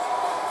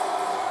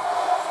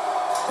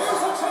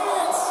 Here's a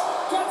chance.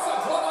 Gets a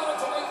glove on it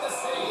to make the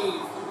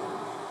save.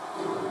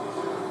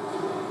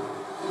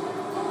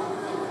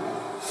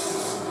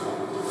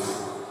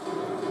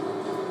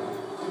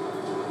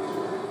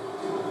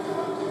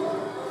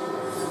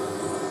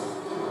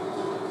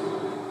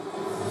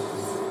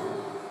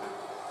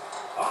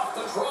 Off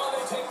the draw,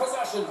 they take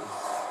possession.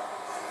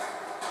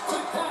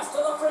 Quick pass to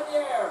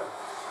Lafreniere.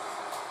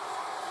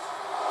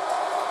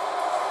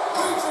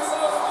 Reaches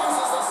out and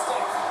uses the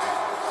stick.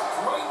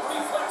 Great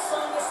reflex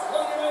on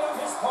display tonight on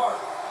his part.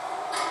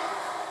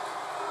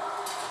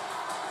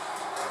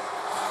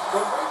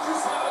 The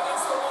Rangers have it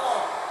against the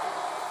wall.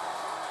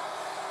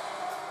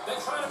 They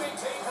try to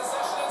maintain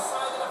possession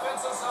inside the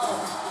defensive zone.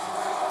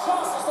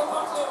 Tosses the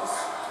puck loose.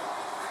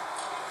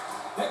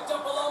 Picked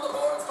up along the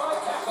boards by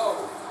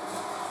Kako.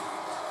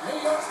 New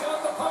York's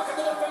got the puck in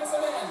the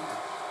defensive end.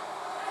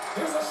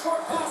 Here's a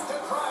short pass to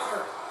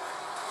Kreider.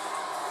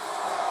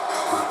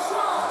 Quick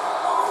shot.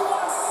 Oh,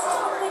 what a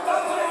stop with the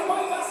hand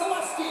by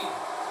Vasilevsky.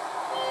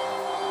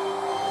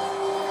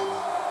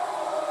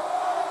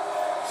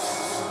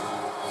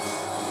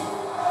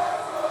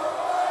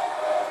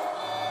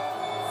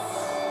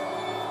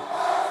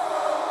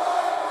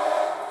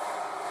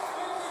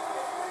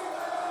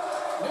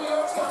 New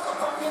York's got the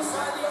puck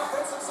inside the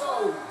offensive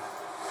zone.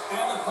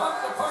 And the puck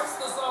departs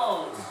the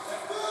zone.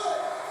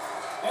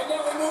 And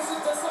now he moves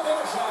it to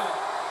Zibanejad.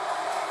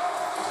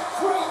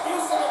 Great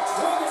use of the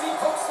twig as he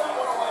pokes that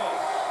one away.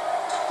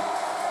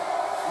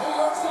 New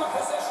York's got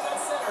possession at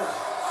center.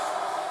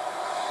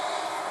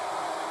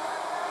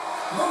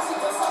 Moves it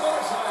to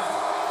Zibanejad.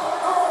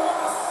 Oh, what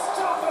a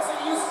stop as he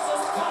uses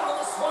his paddle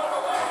to swat it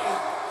away.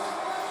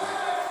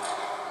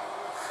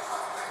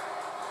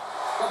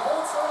 The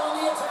Bolts are on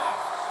the attack.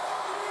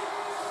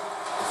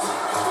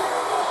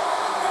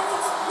 And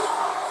it's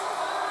blocked.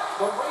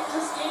 The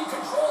Rangers gain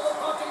control of the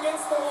puck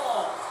against the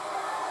wall.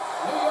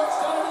 New York's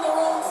got it in their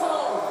own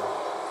zone.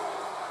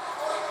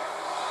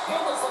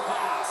 Handles the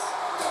pass.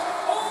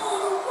 Oh,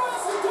 the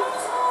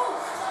razzle-dazzle!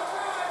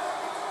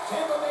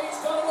 Tampa Bay's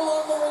got it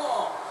along the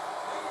wall.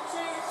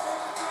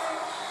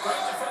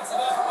 Great defensive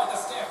effort with the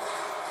stick.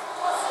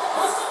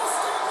 What's the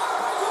mistake? What a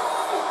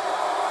breakaway!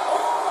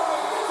 Oh, I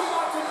think he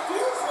got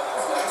confused when he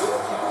was going to do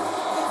it.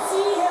 You can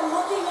see him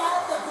looking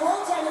at the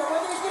goaltender,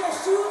 whether he's going to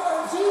shoot or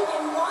deep,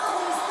 and while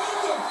he's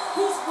thinking,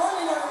 he's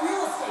running out of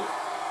real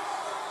estate.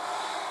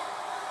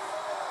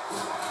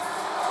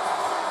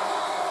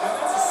 And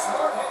that's a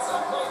smart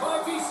heads-up play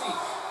by Vesey.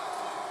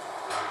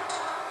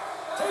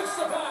 Takes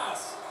the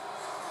pass.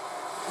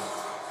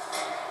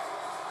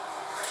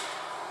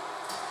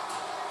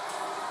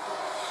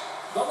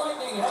 The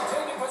Lightning have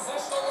taken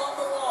possession along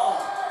the wall.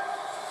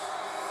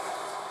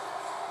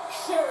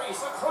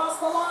 Sherry's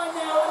across the line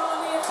now and on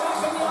the attack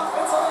in the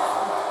offensive end.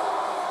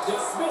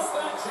 Dismiss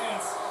that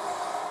chance.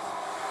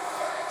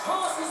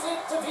 Tosses it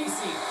to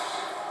Vesey.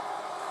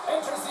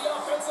 Enters the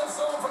offensive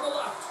zone from the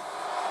left.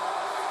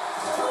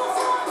 To the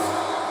front.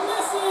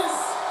 Misses.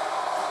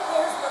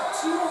 Players work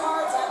too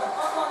hard to have the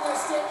puck on their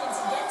stick and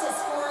to get to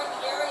scoring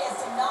areas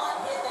to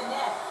not hit the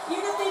net.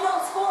 Even if they don't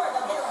score,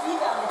 they'll get a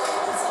rebound if they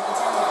can set the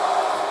tempo.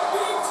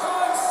 Big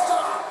time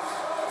stop.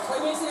 Play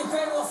makes an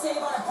incredible save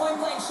on a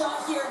point-blank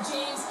shot here,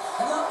 James.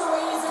 I love the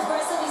way he's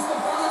aggressive, he's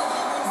competitive, and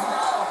he wins the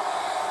battle.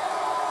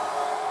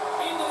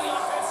 Into the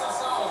offensive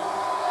zone.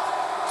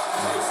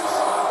 Takes the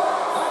shot.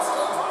 That's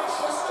good by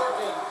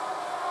Shesterkin.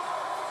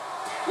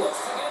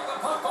 Looks to get the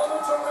puck over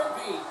to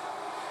Rempe.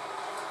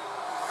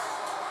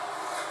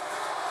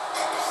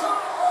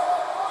 Shot.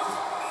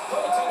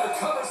 Goaltender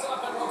covers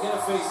up and will get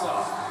a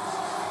face-off.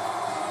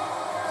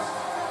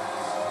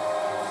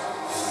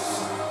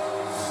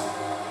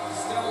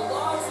 Still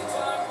lots of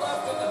time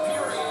left in the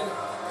period.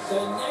 The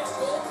next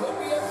goal could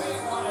be a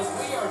big one as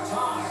we are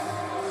tied.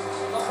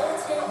 The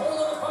Bolts get a hold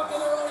of the puck in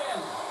their own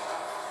end.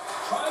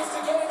 Tries to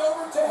get it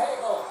over to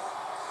Hagel.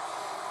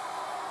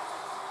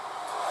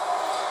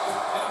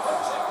 And a puck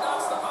check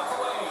knocks the puck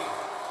away.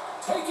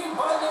 Taken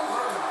by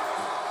Lindgren.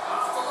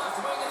 Off the left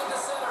wing and into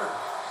center.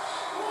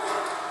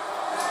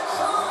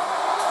 Shot.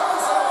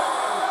 Turns it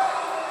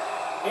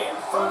away. In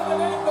front of the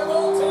net, the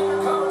goaltender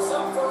covers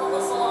up for a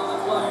whistle on the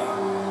play.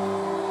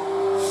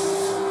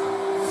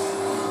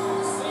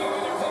 See if we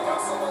can pick up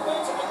some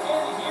momentum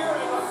again here,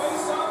 and the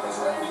face-off is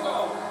ready to go.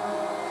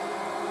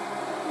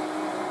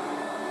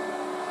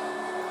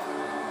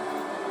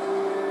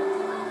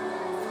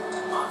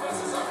 Offense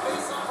is up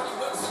face-off, and he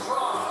wins the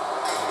draw.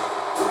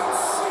 Good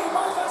save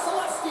by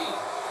Vasilevsky.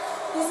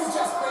 This is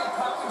just great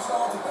puck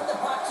control to put the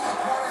puck to the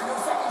corner, no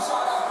second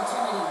shot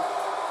opportunity.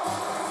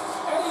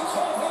 And he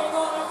can't hang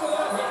on after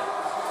that hit.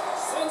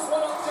 Sends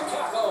one up to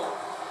Kako.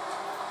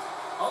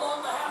 Along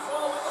the half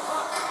wall with the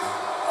puck.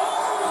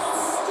 Oh, it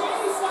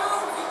stays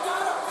out. He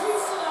got a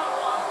piece of that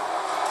one.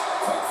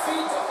 Quick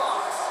feed to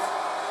Fox.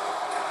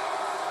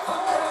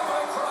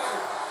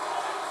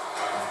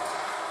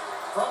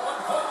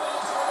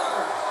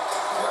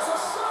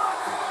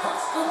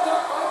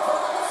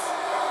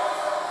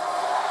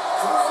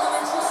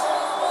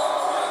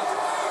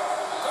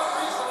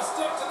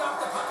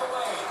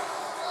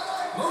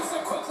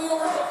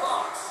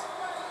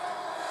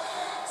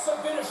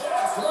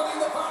 Zibanejad's lugging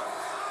the puck.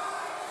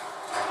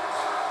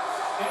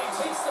 And he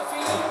takes the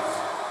feed.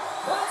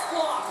 That's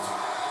blocked.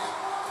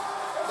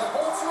 The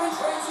Bolts are in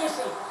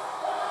transition.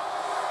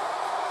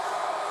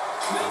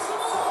 Makes a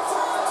move up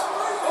front.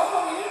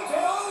 Oh, he didn't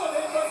get all of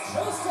it, but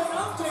just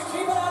enough to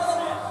keep it out of the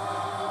net.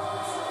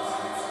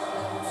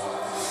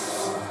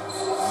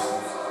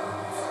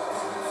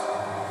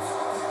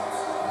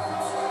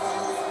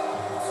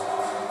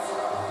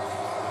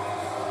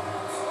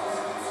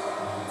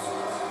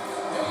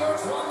 New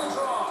York's won the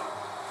draw.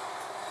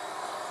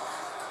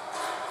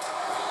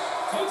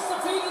 Takes the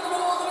feed in the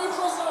middle of the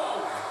neutral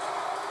zone.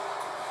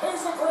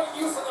 Here's a great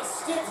use of the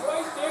stick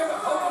right there to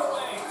poke it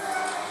away.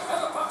 And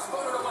the puck's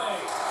booted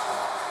away.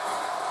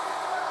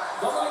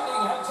 The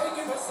Lightning have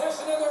taken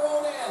possession in their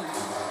own end.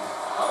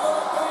 A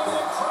little bang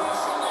and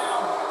crashing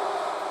down.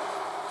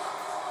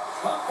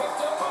 Puck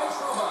picked up by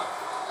Trouba.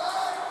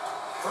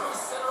 Through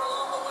center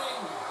along the wing.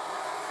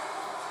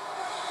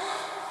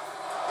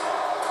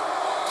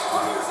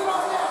 Fires it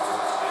on net.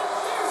 And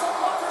there's a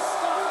blocker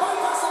stop by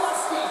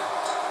Vasilevsky.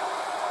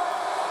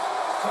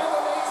 Tampa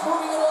Bay's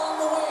moving it along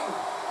the wing.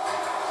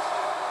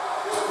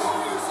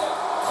 Fires it.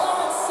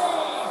 Caught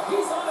save.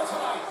 He's on it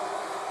tonight.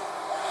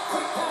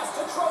 Quick pass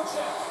to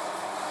Trocheck.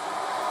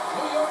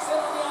 New York's in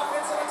on the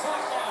offensive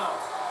attack now.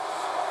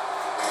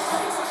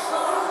 Takes a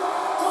shot.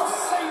 Good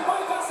save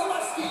by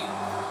Vasilevsky.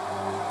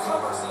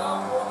 Covers it up.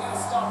 Won't get a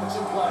stoppage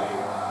in play.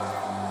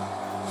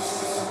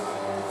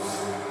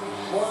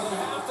 More than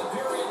half the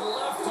period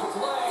left to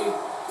play.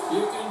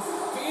 You can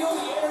feel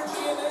the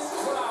energy in this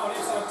crowd.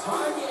 It's a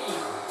tie game.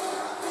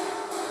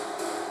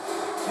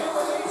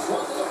 Tampa Bay's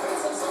won the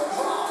defensive zone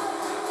draw.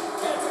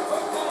 And it's a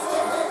quick pass to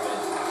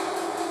Hickman.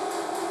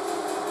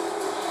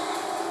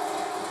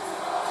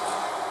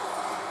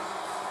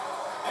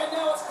 And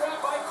now it's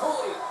grabbed by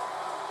Cooley.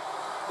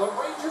 The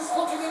Rangers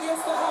looking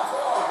against the half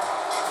wall.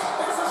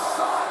 There's a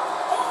shot.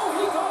 Oh,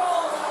 he got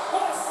all of that.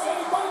 What a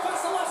save by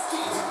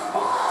Vasilevsky.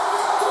 Oh,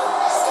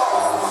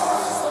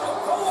 so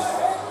go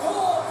ahead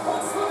goal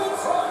puts them in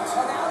front.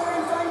 Well, now they're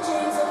in front,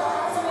 James, and they'll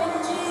have some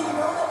energy. You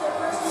know that their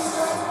first few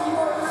strikes will be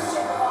more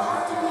urgent, but they'll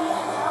have to be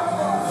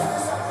accountable on the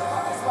other side of the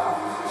puck as well.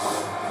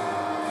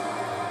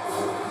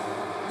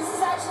 This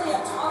is actually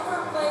a tougher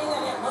play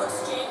than it looks,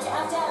 James. You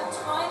have to have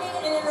timing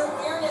and an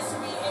awareness to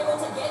be able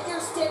to get your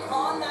stick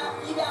on that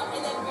rebound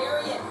and then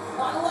bury it.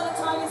 Not a lot of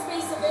time and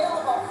space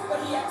available,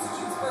 but he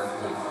executes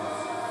perfectly.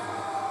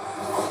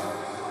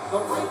 The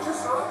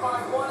Rangers are up by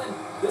one, and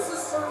this is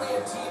certainly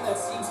a team that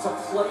seems to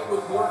play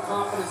with more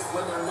confidence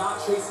when they're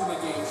not chasing the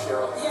game,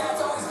 Cheryl. Yeah, it's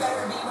always better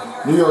to be when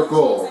you're... New York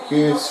goal.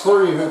 His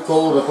 40th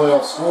goal of the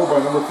playoffs scored by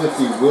number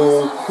 50,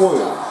 Will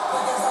Coyle.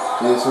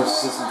 He is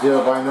assisted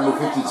here by number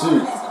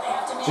 52,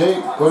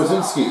 Jake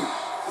Brzezinski.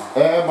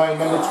 And by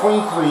number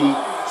 23,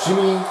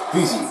 Jimmy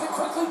Vesey.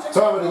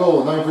 Time of the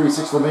goal,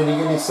 9:36 remaining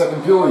in the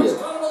second period.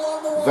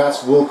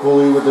 That's Will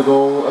Coyle with the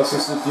goal,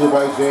 assisted here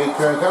by Jay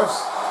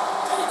Karankowski,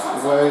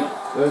 by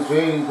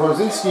Jay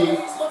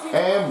Brzezinski,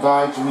 and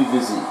by Jimmy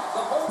Vesey.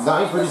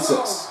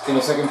 9:36 in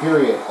the second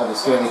period of the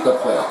Stanley Cup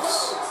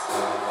playoffs.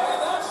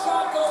 And that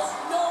shot goes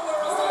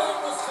nowhere as the lane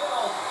was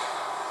filled.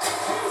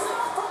 He's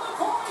out from the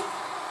point.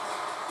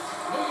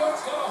 New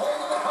York's got a hold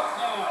of the puck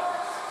now.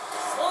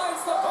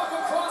 Slides the puck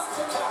across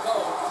to Kakko.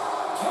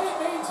 Can't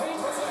maintain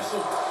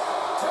possession.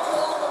 Took it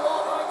along the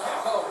wall by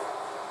Kakko.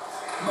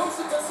 Moves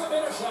it to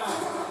Zibanejad.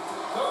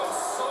 Good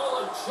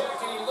solid check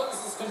and he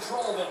loses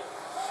control of it.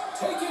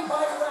 Taken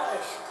by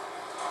Radish.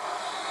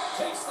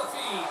 Takes the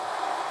feed.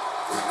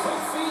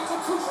 Quick feed to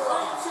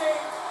Kucherov.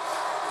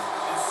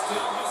 And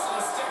still using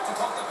a stick to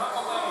poke the puck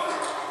away.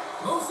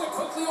 Moves it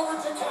quickly over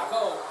to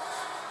Kakko.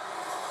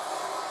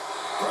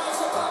 Grabs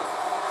the puck.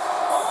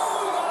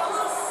 Oh, he got a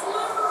little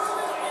sliver of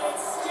it and it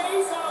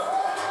stays out.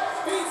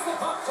 Feeds the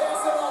puck to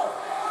Esimo.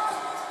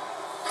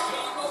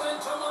 Gain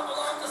momentum up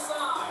along the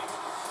side.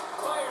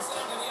 Fires it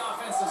into the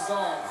offensive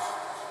zone.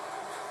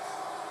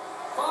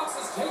 Fox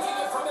is taking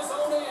it from his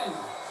own end.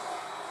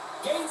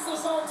 Gains the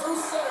zone through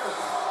center.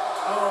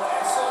 Oh,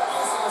 excellent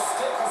use of the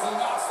stick as he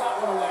knocks that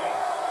one away.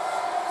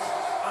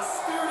 A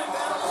spirited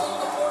battle along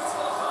the boards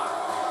for the puck.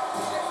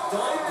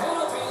 Delayed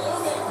penalty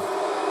looming.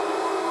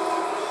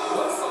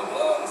 Whistle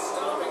blows,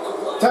 stopping the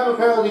play. Time of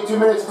penalty, 2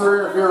 minutes for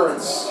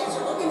interference. Yes,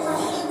 you're looking for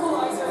an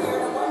equalizer here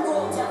in a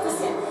one-goal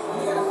deficit. And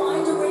you got to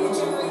find a way to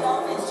generate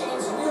offense,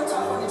 James. Real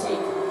tough one to take.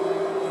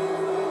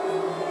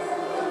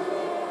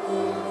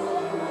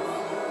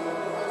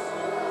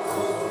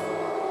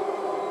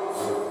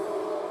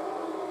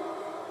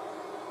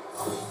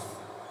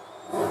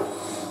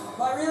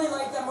 Well, I really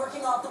like them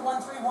working off the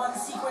 1-3-1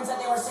 sequence that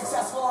they were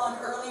successful on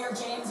earlier,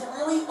 James. It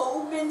really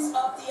opens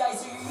up the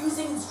ice. So you're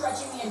using and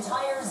stretching the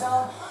entire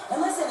zone. And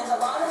listen, there's a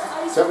lot of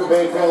ice. Tampa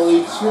Bay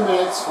penalty, 2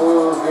 minutes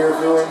for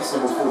interference,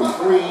 number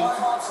 43.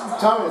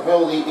 Time of the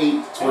penalty,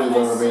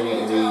 8:21 remaining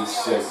in the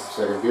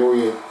second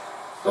period.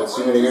 That's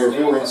 2 minute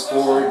interference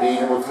for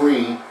the number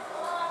 3.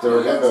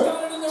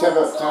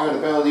 Tampa, time of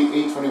the penalty,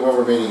 8:21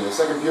 remaining in the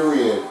second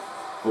period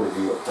for the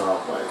New York power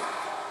play.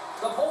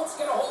 The Bolts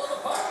get a hold of the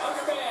puck,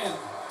 undermanned.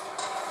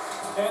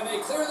 And they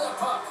clear the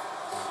puck.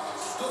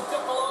 Scooped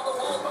up along the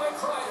wall by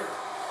Kreider.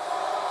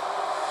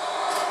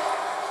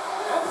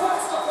 And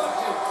that's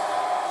deflected.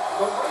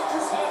 The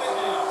Rangers have it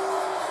now.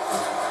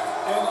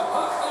 And the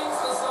puck leaves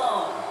the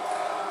zone.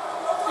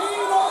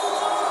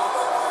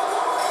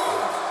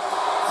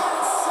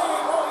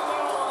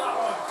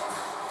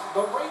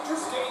 The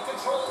Rangers gain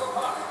control of the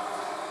puck.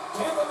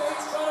 Tampa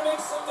Bay's trying to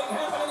make something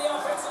happen in the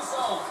offensive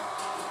zone.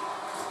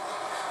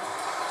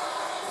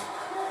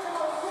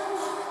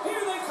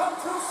 Here they come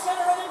through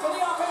center and into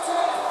the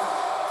offensive end.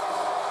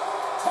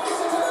 Takes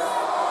it to the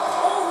net.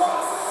 Oh, what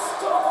a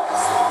stop!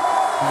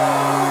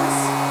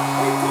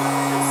 He put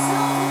it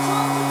himself. He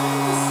tried to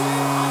make the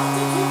save. I don't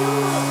think he knew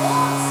what it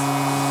was.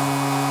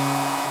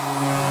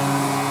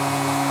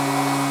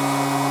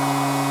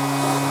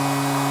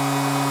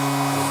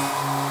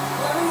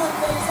 Everyone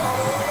thinks all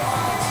over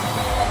on the team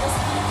that this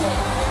weekend,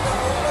 even the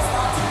goal was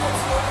not to get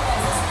scored as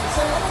this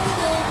return of the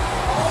game.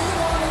 All you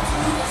want to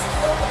do is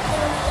kill the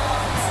penalty off.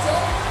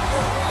 Instead,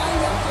 you're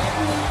trying to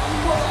getting the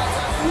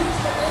equalizer.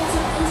 Huge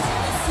momentum boost. You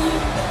can see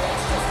the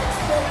bench just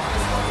exploding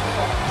this one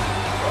goal.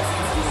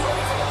 He's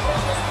ready for the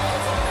front. This man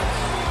is on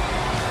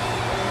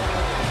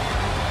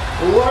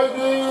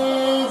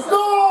Lightning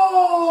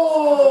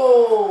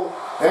goal!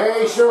 A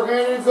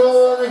short-handed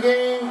goal in the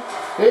game.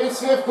 His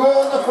fifth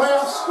goal in the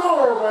playoffs,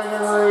 scored by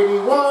number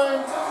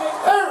 81,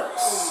 Eric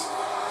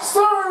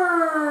Stardas.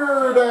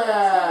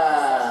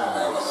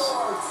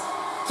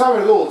 Time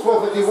of the goal,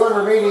 12:51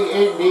 remaining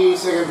in the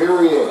second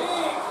period.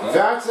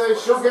 That's a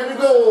short-handed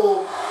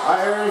goal by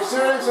Eric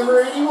Stardas,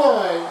 number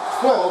 81,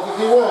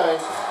 12:51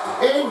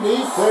 in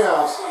the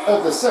playoffs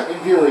of the second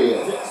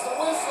period. There's the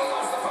whistle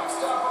as the puck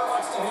stopper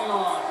likes to hang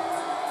on.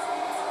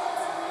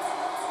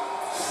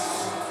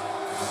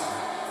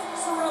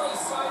 Sorelli's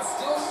side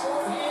still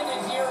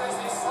short-handed here as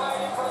they slide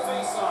in for the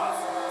face-off.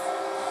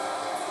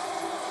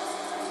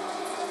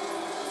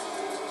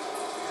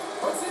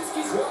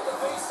 Brzezinski's won the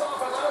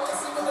face-off, and now let's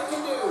see what they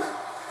can do.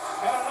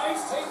 And a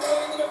nice takeaway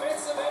in the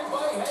defensive end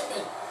by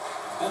Hedman.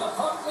 And the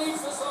puck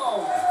leaves the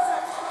zone.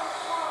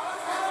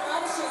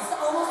 Radish's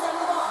almost out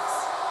of the box.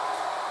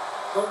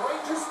 The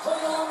Rangers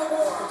play along the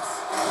boards.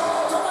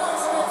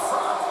 Denies it in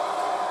front.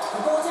 The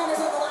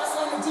goaltender's at the last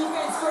line of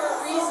defense for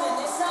a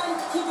reason. This time,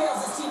 he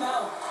bails his team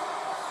out.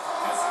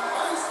 Has some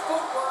nice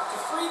footwork to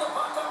free the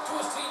puck up to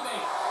his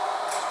teammate.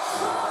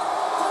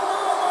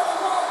 Denied by the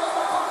glove, but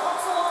the puck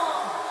hops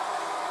along.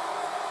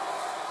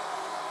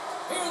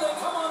 Here they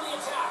come on the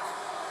attack.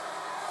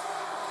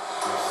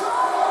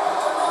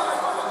 Denied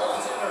by the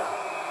goaltender.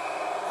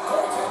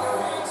 Goaltender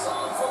hangs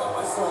on for the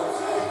whistle.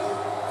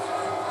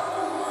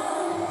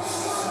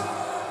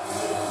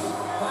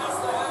 Past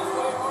the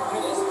halfway mark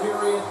of this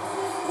period,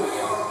 we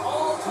are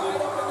all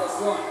tied up in this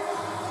one.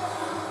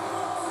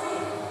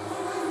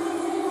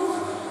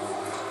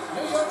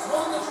 New York's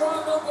won the draw,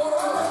 they'll go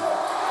over.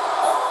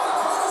 Oh, he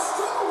kind of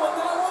struggled with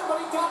that one, but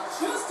he got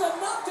just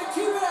enough to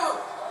keep it out.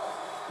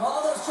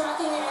 All those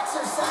tracking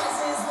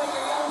exercises when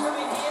you're young come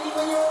in handy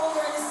when you're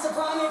older, and this is a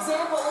prime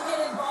example. Look at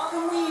him bob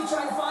and weave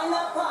trying to find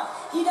that puck.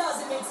 He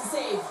does, it makes a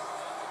save.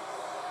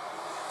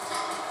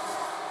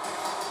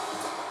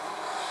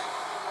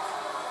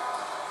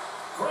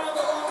 Grabbed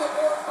along the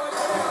board by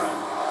Panarin.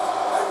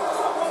 And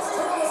that one's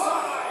turned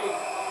aside.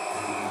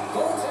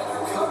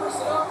 Goaltender covers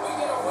it up. We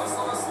get a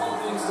whistle to slow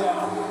things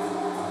down.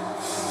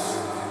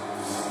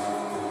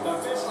 The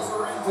officials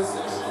are in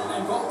position,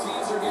 and both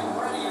teams are getting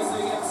ready as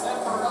they get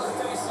set for another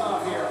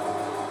face-off here.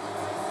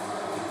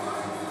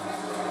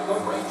 The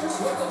Rangers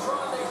with the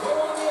draw. They go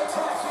on the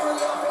attack here in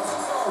the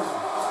offensive zone.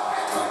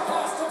 Quick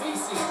pass to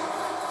VC.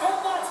 And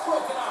that's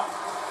broken up.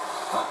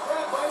 Puck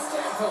grab by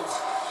Stamkos.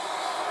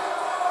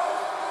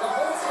 The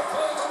Bolts are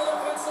playing from the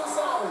defensive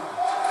zone.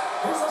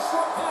 Here's a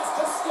short pass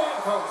to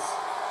Stamkos.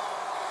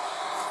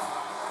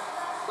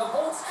 The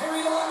Bolts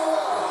carried along the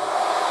wall.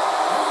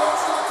 New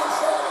York's got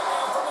control of it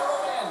now from their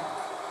own end.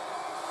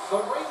 The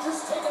Rangers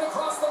take it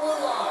across the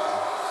blue line.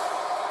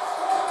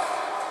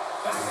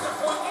 Back to the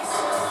point, it's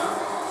set up.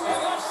 And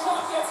that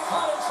shot gets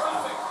caught in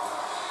traffic.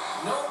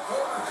 No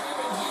corner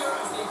given here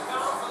as they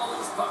foul for the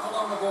loose puck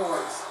along the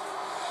boards.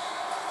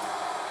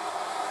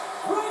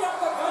 Right up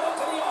the gut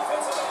into the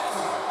offensive end.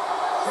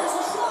 Here's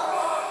a shot.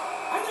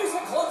 And there's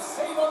a close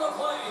save on the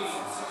play.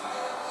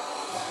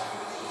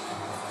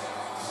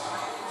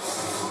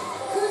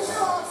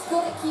 Kucherov's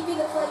good at keeping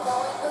the play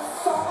going with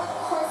solid,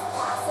 crisp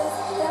passes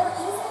that are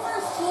easy for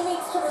his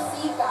teammates to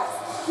receive, guys.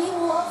 He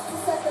loves to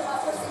set them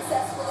up for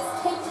success with his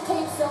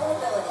tape-to-tape zone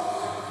ability.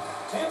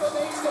 Tampa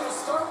Bay's going to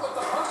start with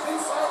the puck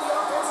inside the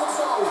offensive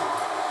zone.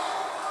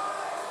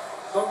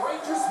 The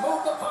Rangers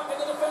move the puck in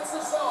the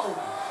defensive zone.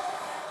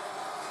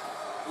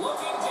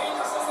 Looking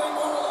dangerous as they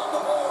move along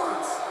the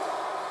boards.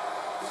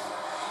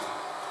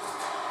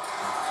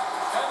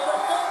 And the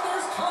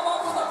defenders come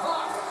up with the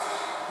puck.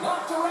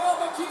 Knocked around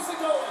but keeps it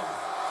going.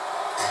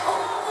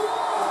 Along the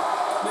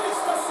wall.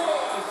 Makes the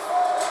save.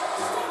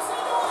 Steps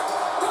into it.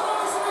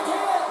 Denies it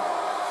again.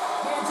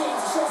 Man,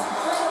 James shows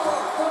incredible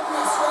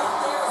quickness right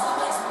there as he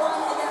makes one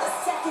and then the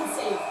second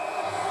save.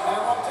 And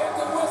we'll get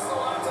the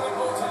whistle after the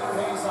goaltender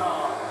hangs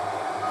on.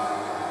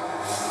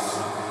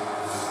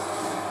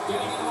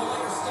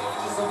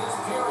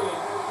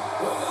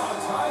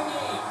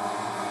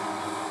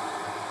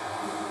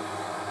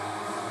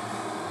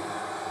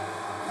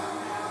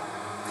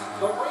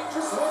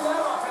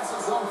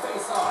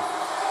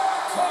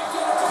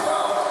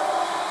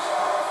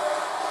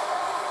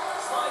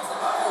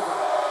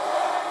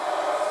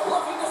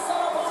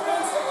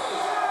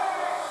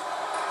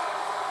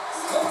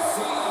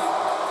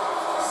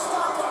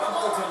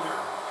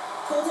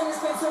 goaltender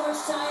spends so much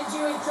time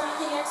doing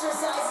tracking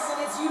exercises,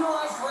 and it's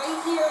utilized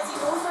right here as he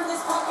knows where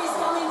this puck is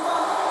coming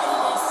from, and he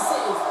makes the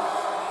save.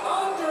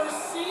 Under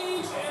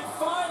siege and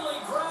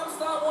finally grabs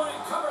that one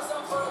and covers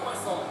up for a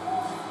whistle.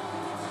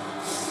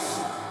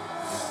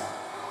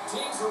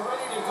 Teams are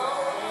ready to go,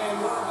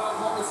 and we're about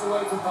moments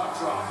away from puck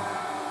drop.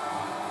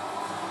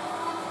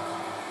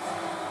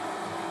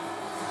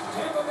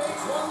 Tampa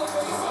Bay's won the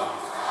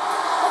faceoff.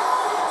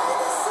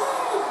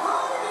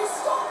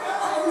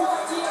 I have no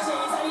idea,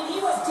 James. I mean, he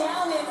was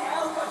down and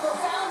out, but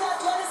profound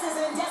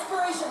athleticism and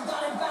desperation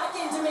got him back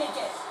in to make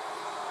it.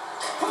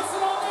 Puts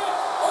it on net.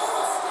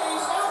 Almost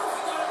stays out.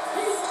 He got a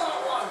piece of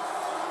that one.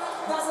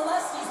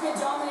 Vasilevsky's been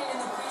dominant in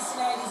the crease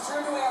tonight. He's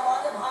turned away a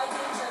lot of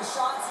high-danger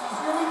shots, and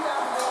he's really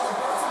found a way to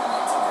build some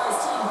momentum for his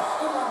team,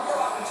 giving him a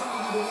real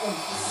opportunity to win.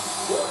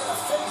 We're going to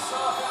face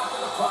off after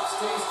the puck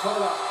stays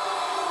covered up.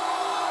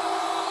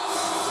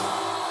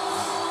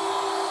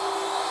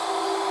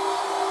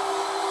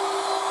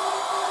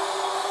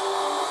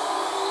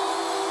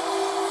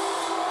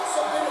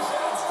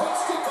 Quick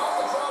stick off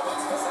the draw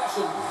wins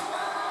possession.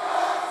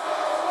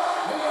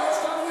 New York's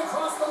coming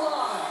across the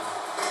line.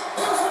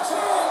 Here's a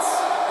chance.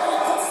 And he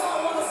puts that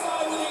one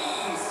aside with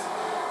ease.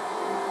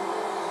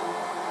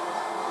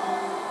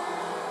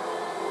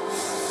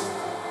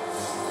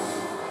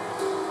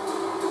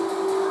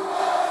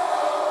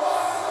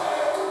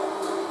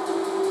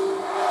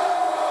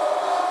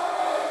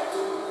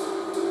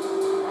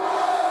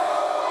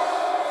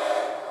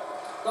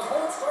 The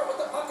Bolts start with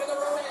the puck in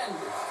their own end.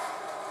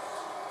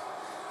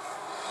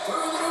 Through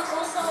the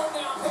neutral zone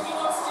now, picking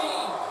up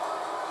steam.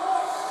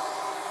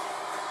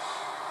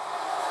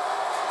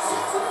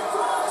 Sends it in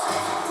front.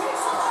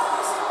 Takes a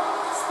pass.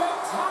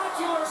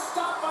 Spectacular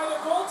stop by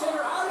the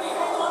goaltender. How did he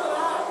hang on to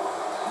that?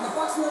 And the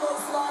puck's in the low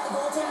slot. The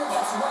goaltender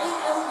gets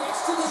right out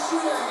next to the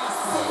shooter and makes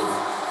the save.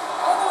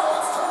 Oh no,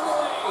 it's turned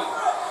away.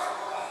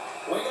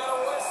 We got a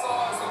whistle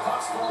as the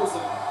puck's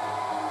frozen.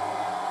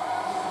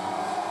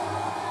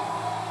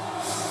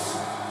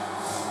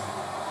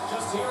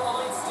 Just here in the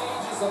late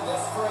stages of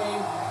this frame,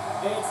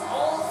 it's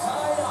all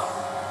tied up.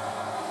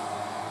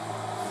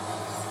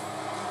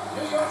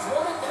 New York's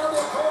won it, now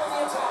they'll go on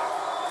the attack.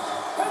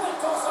 And it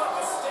goes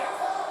off a stick.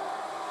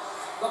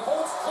 The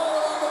Bolts play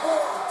along the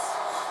boards.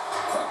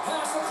 Quick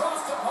pass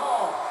across to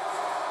Paul.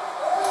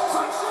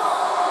 Quick shot.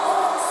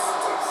 Oh,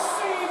 stick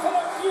save and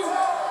a few.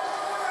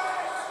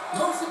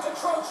 Moves it to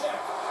Trocheck.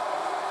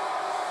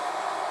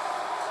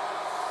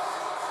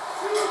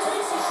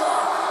 Takes a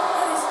shot.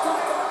 And he's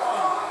got that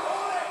one.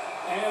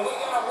 And we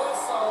got a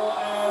whistle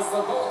as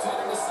the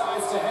goaltender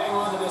decides to hang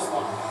on to this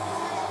one.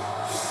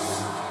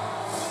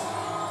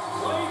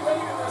 Play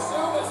ready to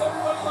resume as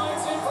everybody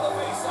lines in for the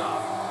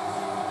faceoff.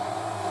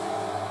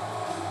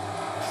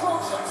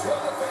 Trocheck's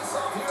won the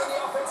faceoff here in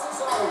the offensive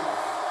zone.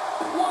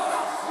 What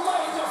a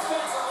play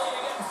defensively to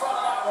get in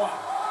front of that one.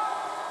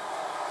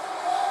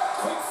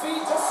 Quick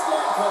feed to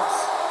Stamkos.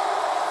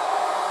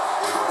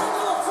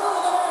 Into the front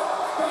of the net.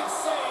 Big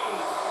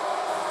save.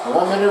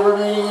 1 minute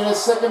remaining in the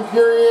second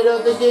period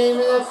of the game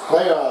in the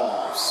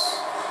playoffs.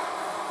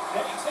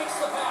 And he takes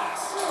the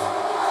pass.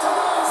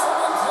 Denies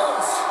something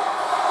close.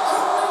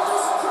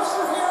 Tremendous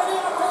pressure here in the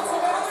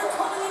offensive end. They're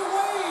coming in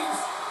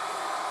waves.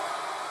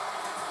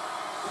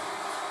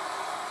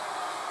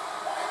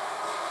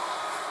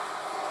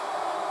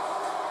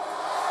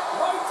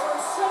 Right from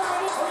center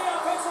and into the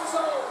offensive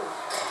zone.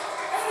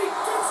 And he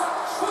gets a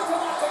trick of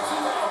that to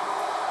keep out.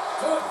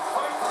 Good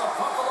fight for the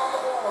puck along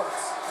the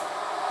boards.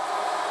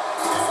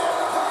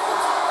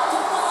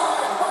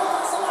 Denied by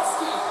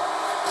Vasilevsky.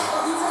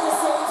 Well, these are the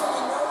saves when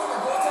you know that the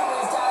goaltender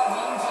is dialed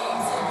in,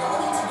 James. The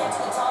ability to get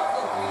to the top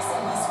of the crease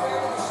and be square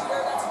to the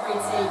shooter, that's a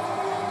great save.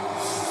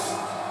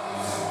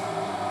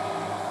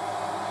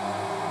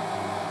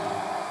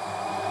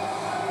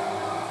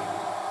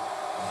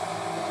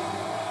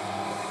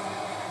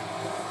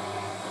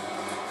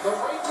 The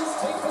Rangers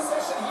take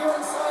possession here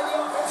inside the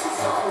offensive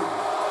zone.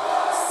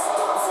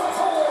 Stops it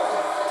cold.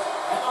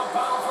 And a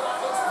bound for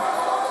that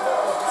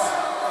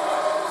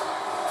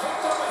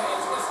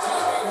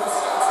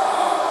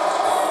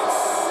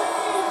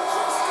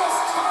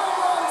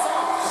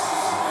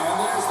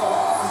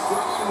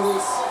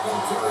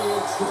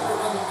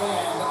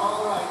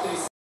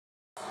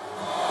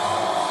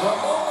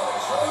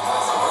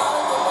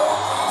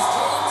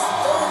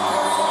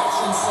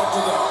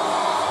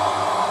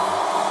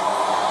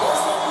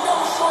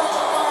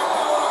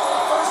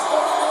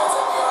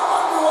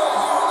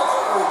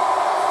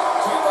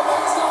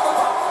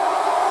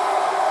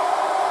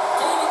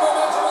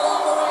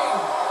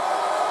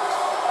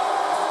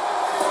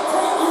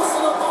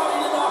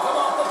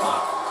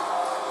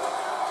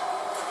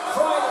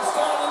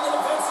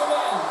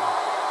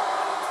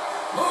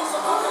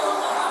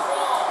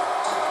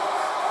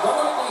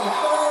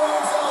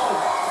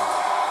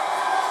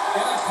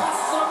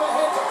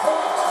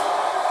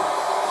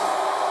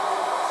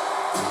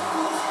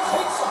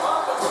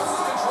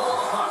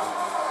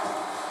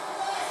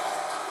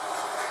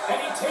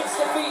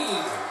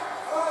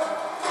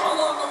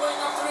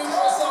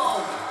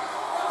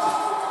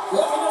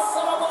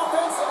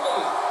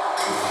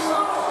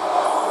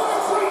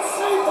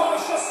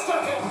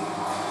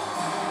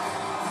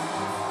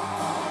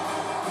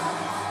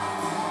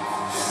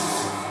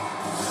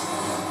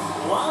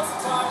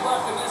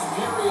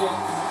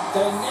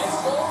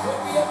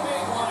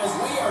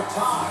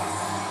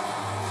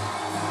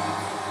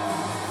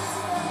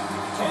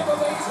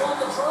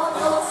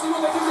see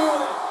what they can do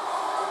with it.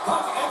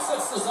 Puck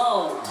exits the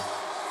zone.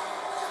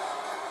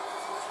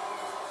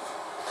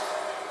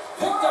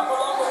 Picked up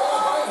along the wall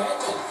by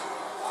Hedman.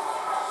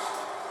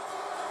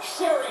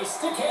 Sherry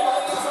stick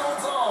handling in his own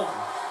zone.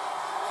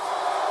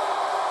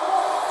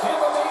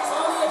 Tampa Bay's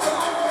on the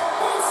attack.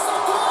 It's the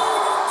goal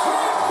that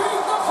can't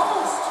beat the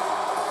post.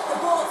 The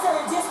Bolts are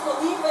in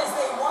disbelief as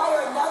they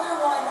wire another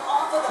one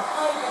off of the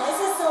pipe, and this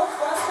is so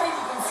frustrating.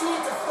 You can see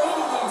it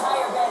deflating the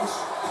entire bench.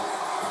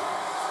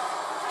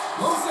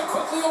 Moves it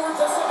quickly over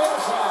to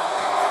Savinovich.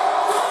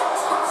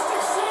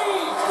 Fantastic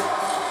save!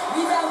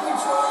 Rebound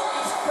control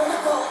is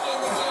critical in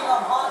the game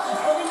of hockey,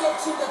 putting it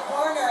to the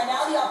corner, and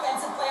now the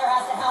offensive player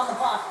has to hound the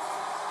puck.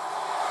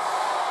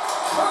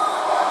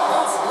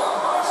 That's blocked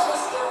by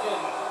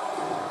Shesterkin.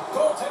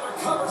 Goaltender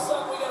covers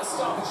up. We got a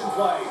stoppage in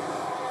play.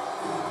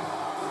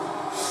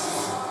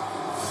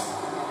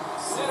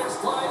 Centers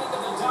glide into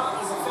the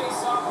dot as a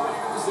face-off ready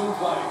to resume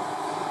play.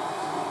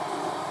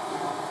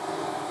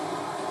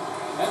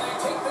 And they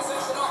take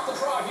possession off the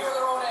draw here at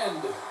their own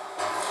end.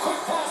 Quick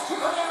pass to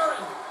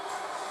Panarin.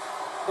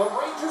 The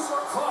Rangers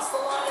are across the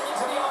line and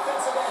into the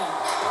offensive end.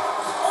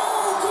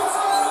 Oh, gets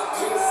a little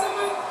piece of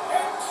it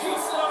and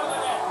keeps it out of the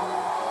net.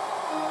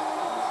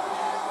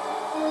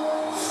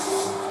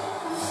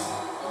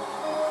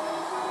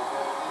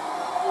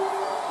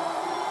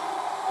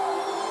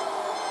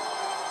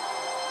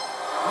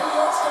 New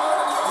York's got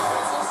it in the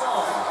offensive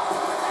zone.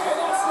 And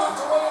that's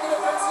knocked away in the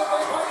defensive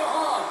end by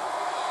Gahan.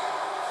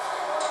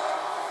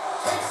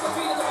 Takes the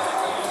feet of the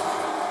backhand.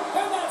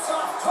 And that's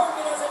off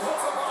target as it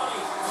hits the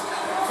body.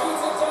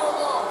 Feeds it down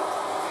low.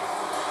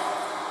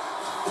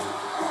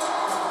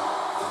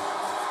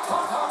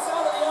 Puck hops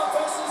out of the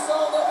offensive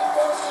zone. They'll be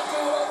forced to do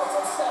it over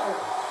from center.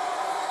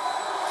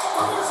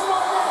 Fires it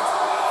on net.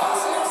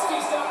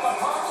 Vasilevsky's got the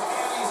puck,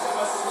 and he's going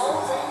to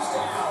slow things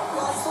down.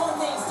 Well, he's slowing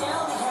things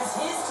down because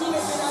his team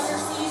has been under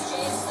siege,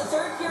 James. It's the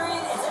third period.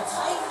 It's a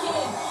tight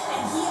game,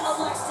 and he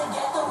elects to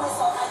get the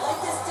whistle. I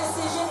like this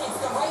decision. It's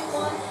the right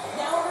one.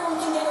 Now everyone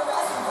can get a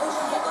rest, and coach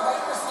can get the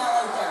right personnel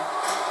out there.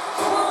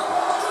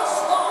 Just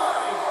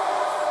fine.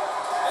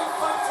 They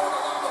fight for it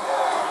along the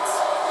boards.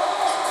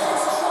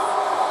 Takes a shot,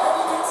 and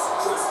he gets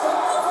just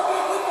enough of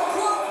it with the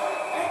glove,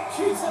 and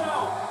keeps it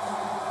out.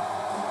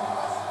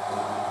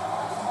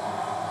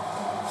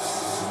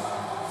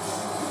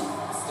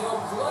 Still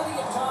plenty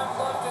of time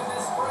left in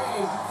this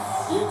frame.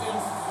 You can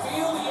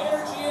feel the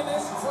energy in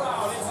this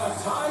crowd. It's a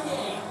tie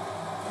game.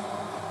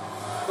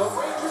 The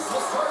Rangers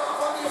will start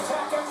off on the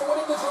attack after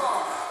winning the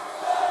draw.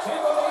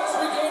 Tampa Bay's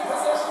regained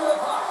possession of the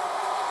puck.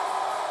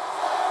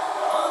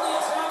 On the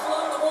attack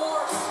along the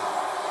boards.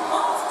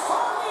 Off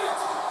target!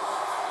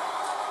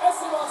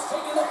 Esimov's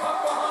taking the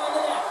puck behind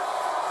the net.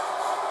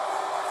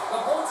 The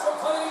Bolts are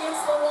playing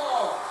against the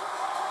wall.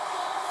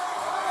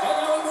 And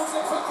now he moves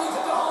it quickly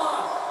to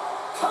Gahan.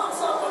 Comes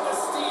up with the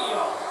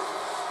steal.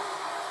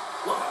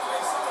 Looking to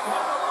make something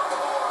happen along the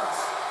boards.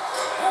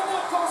 And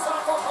that goes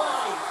off a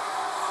body.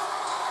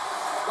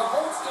 The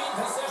Bolts gain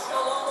possession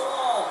along the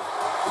wall.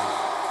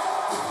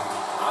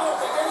 I don't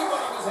think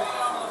anybody was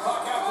hanging on to the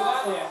puck after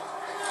that hit.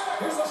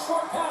 Here's a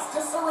short pass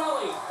to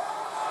Cirelli.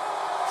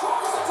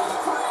 Drives it to the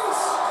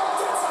crease.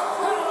 Gets a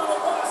pad on it.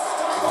 What a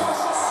stop by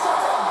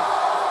Shesterkin.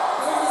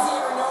 Man, is he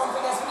ever known,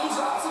 because when he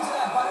drops into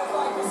that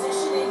butterfly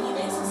positioning, he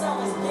makes himself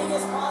as big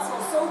as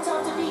possible. So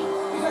tough to beat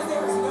because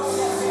there is no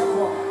net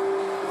available.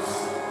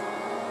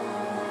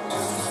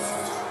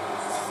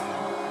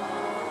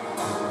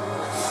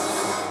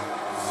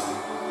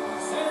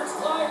 Centers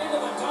glide into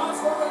the dots.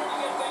 We're ready to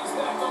get things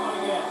back on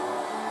again.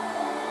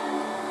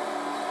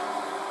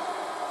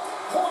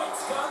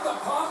 Point's got the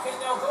puck, and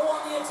they'll go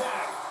on the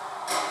attack.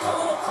 A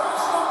little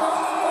crash and a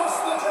ball and force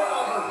the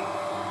turnover.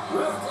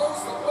 Ref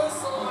blows the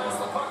whistle as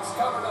the puck's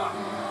covered up.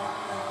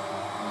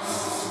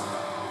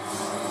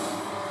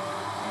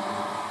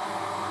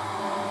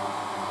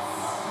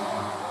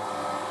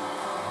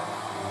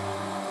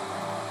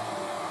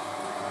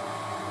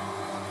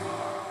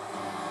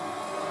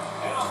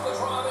 And off the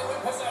draw, they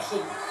win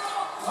possession.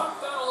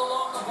 Puck battle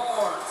along the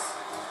boards.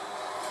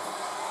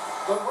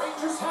 The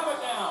Rangers have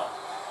it now.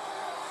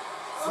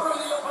 Through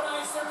the open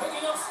ice, they're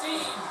picking up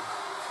steam.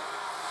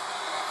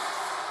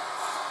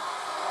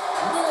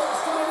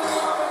 Miller's going into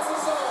the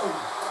offensive zone.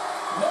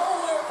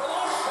 Nowhere for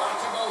that shot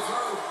to go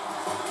through.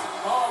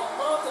 Oh,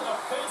 love the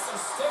defensive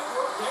stick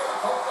work there to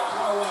poke that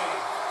one away.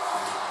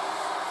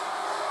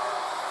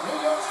 New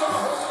York's going to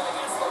hold it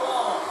against the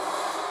wall.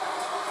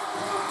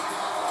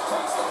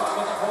 Takes the puck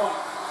at the point.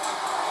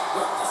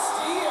 With the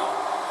steal.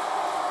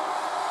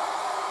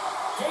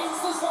 Gains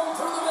the zone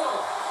through the middle.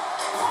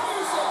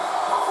 Fires it.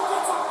 Oh,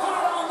 gets a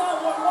pad on that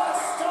one. What a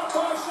stop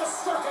by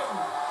Shesterkin.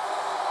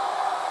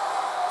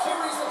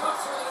 Carries the puck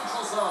through the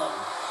neutral zone.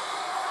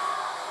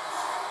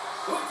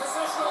 With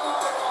possession along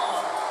the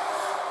wall.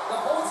 The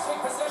Bolts take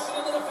possession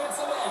in the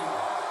defensive end.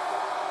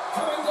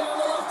 Coming down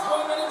the left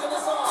wing and into the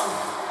zone.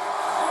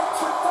 And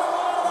kick that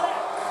one out of the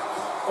net.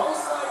 Both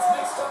sides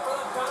mixed up for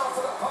that battle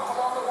for the puck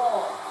along the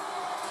wall.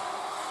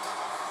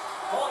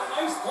 Oh, and a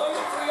nice play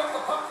to free up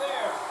the puck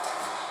there.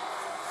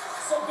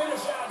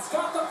 Zibanejad's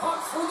got the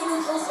puck through the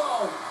neutral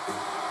zone.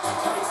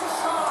 Takes a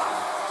shot.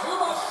 Too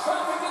much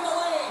traffic in the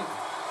lane.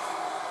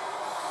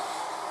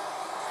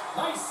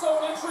 Nice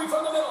zone entry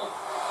from the middle.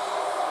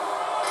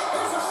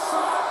 There's a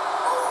shot.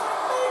 Oh,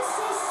 it makes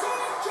the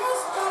save.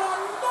 Just got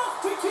enough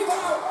to keep it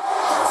out.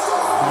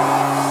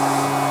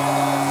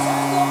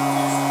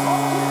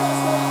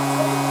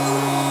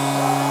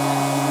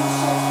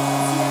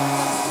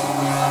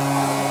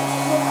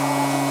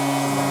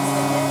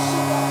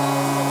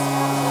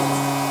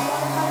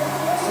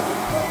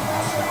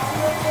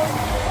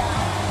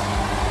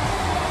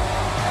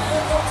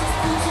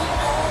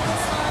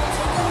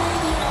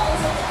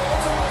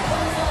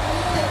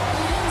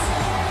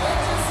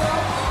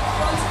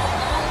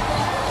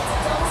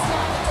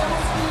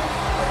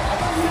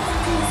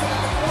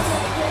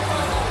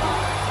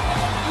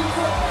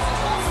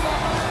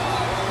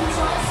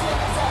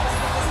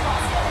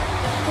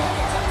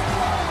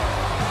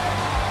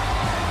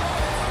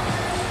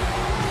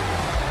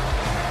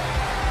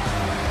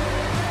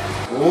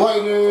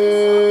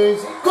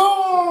 Lightning's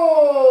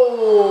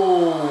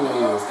goal!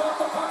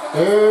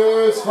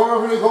 It's far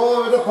from the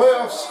goal of the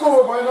playoffs,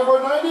 scored by number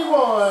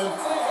 91,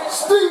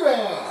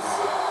 Steven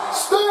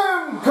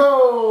Stamkos!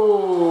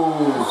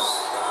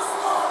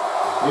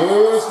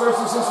 His first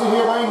assist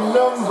here by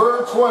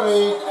number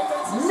 20,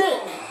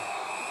 Nick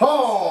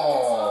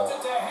Hall!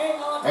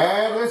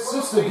 And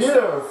assisted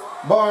here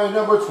by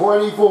number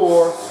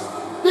 24,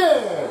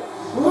 Dan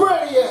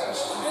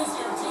Radius!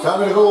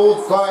 Time to goal,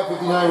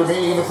 5:59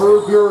 remaining in the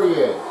third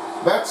period.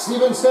 That's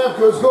Steven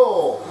Stamkos'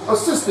 goal,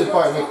 assisted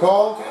by Nick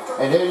Paul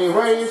and Eddie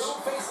Reyes.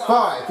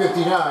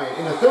 5:59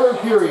 in the third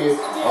period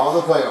of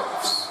the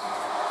playoffs.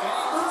 And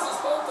he loses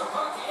both the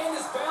puck and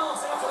his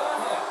balance after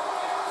that hit.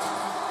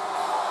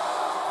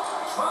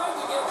 Trying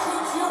to get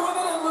too few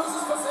with it and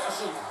loses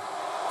possession.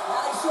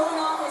 He's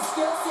showing off his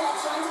skill set,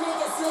 trying to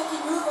make a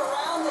silky move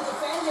around the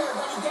defender,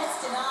 but he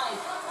gets denied.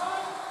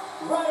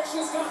 Radish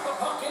has got the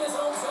puck in his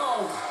own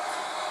zone.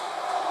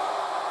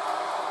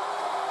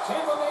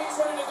 Tampa Bay's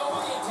ready to go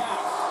on the attack.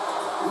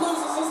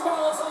 Loses his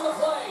balance on the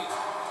play.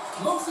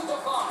 Moves it to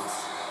Fox.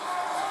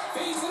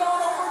 Feeds it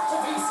on over to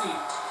VC.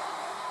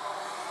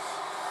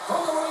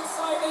 From the right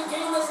side, they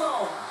gain the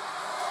zone.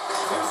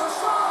 Here's a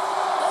shot.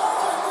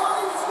 Oh, I thought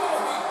he was going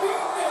to be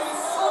beaten, and he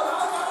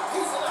somehow got a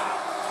piece of that.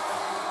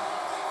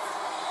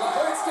 The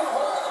Birds get a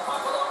hold of the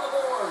puck along the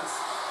boards.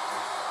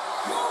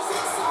 Moves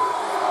inside.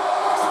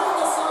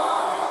 Turned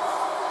aside.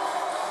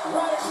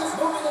 Radish is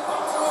moving the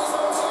puck through his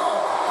own zone.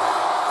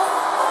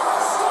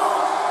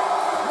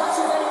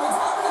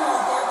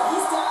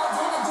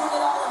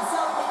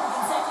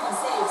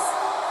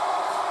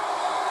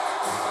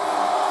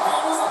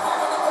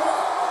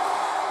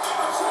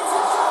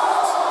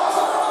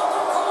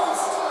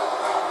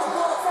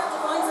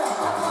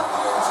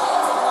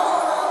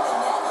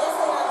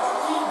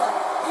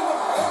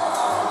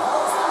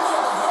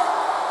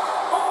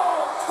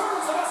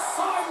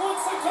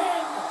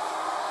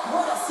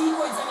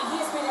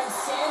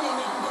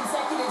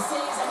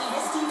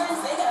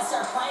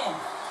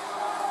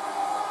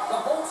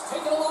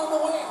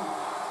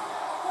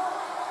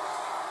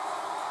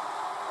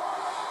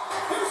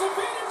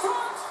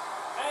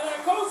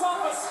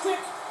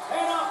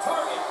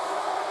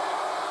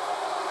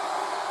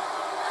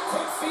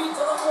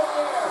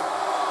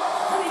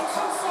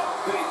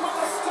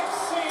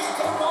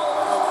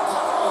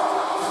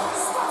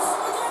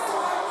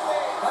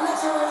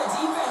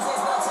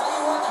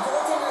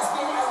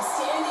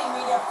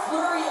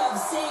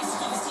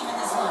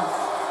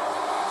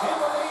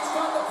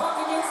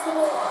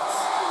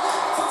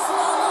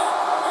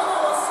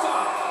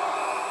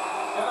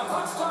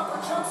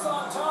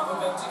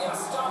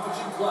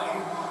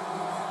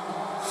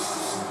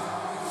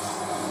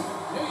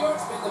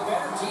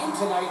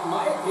 Tonight, in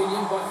my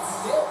opinion, but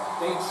still,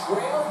 they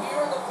trail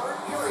here in the third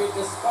period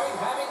despite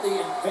having the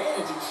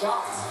advantage in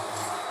shots.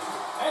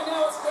 And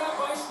now it's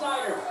grabbed by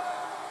Schneider.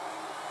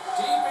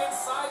 Deep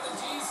inside the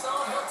D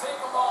zone, he'll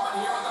take a moment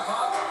here with the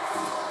puck.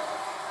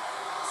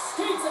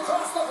 Skates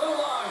across the blue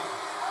line.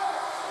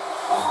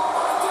 Oh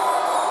my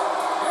God!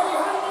 And he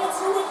had an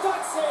answer with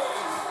that save.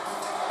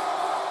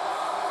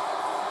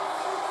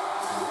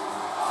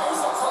 There's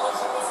a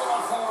collision with some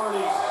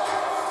authority.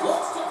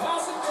 Looks to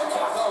pass it to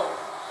Kako.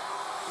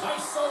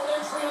 Nice zone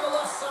entry on the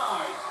left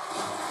side.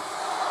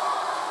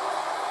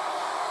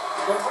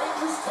 The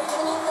Rangers take it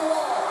along the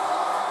wall.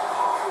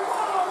 Oh,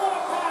 wow, what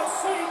a bad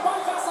save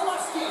by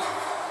Vasilevsky.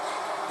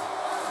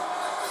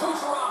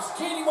 Kucherov's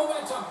gaining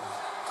momentum.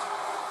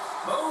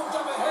 Moved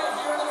up ahead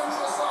here in the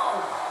neutral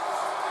zone.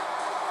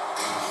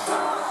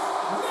 Shot.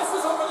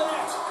 Misses over the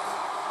net.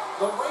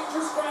 The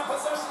Rangers grab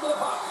possession of the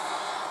puck.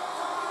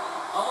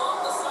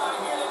 Along the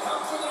side here they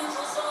come through the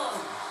neutral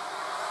zone.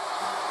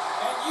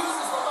 And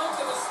uses the length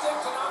of his stick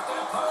to knock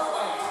that puck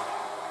away.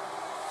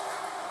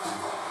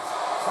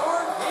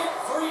 Hard hit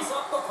frees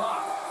up the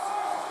puck.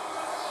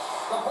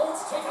 The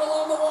Bolts take it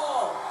along the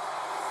wall.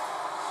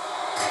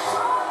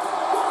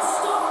 What a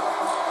stop!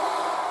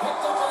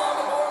 Picked up along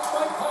the boards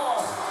by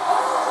Paul.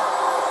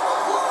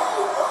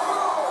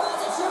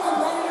 That's a true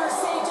competitor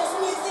save.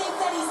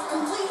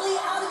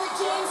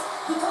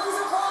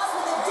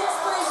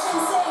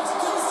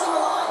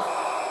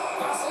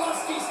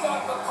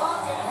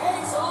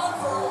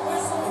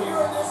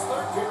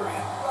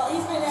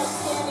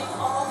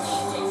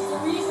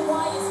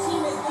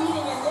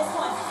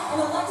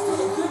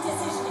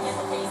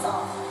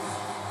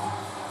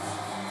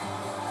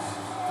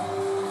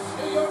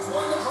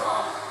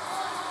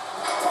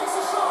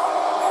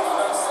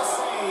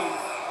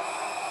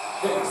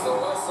 There's the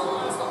whistle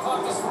as the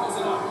puck is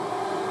frozen up.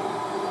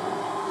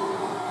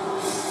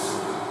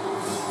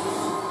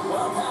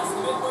 Well past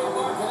the midway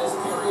mark of this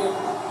period,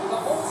 the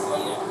Bolts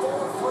lead at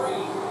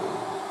 4-3.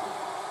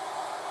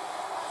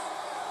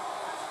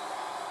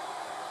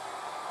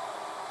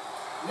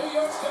 New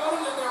York's got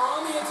it and they're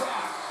on the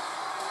attack.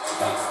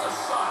 Takes the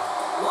shot.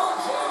 Long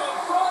jam in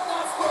front,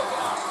 that's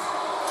broken up.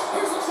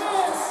 Here's a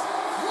chance.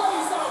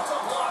 Lays out to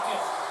block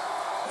it.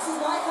 This is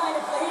my kind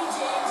of play,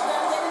 James. You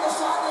gotta get in the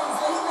shot lanes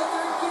late in the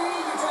third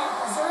period. You're trying to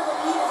preserve a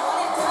lead, and what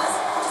it does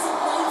is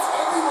ignites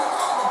everyone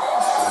on the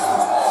bench.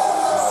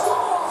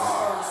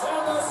 Scores!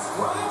 And the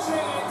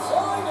scratching and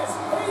clawing is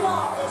paid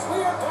off as we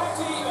are back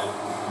to even.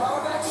 Well,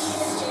 we're back to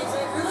even, James.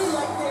 I really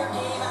like their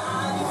game.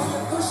 When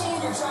you're pushing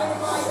and you're trying to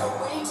find a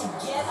way to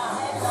get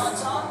ahead and on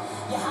top,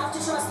 you have to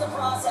trust the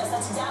process.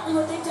 That's exactly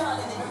what they've done,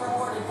 and they've been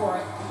rewarded for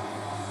it.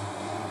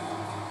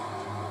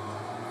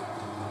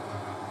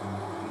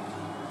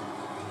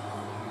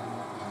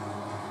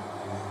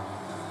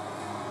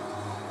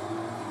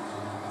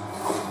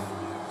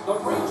 The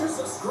Rangers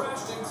have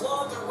scratched and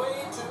clawed their way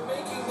into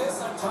making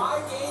this a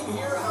tie game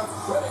here at a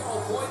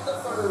critical point in the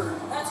third.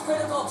 That's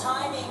critical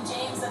timing,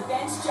 James. The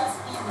bench just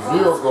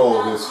Field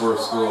goal, his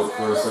first goal,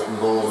 for his second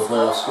goal of the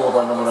playoffs, scored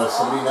by number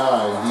 79,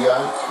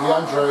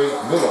 DeAndre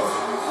Miller.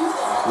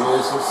 He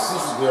is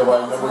assisted here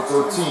by number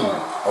 13,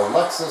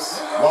 Alexis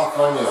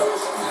Lafreniere.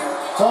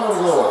 Time of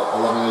goal,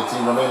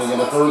 11:18 remaining in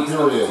the third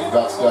period.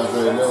 That's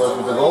DeAndre Miller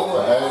with the goal,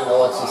 and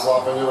Alexis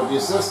Lafreniere with the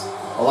assist.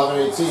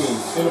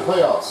 11:18 in the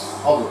playoffs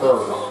of the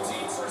third. Both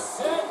teams are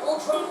set. We'll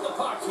drop the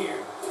puck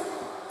here.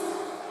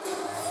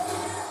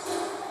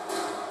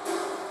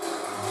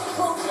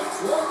 Trojans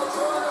won the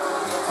draw. They're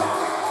on the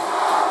attack.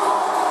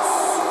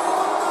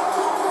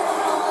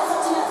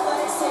 That's an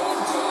athletic save,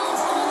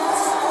 James. I mean,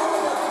 that's just all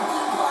about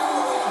competing, finding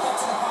a way to get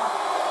to the puck.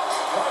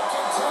 What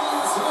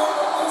continues here,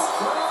 but this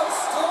crowd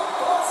still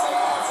buzzing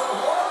after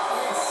what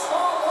we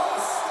saw. What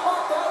a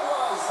spot that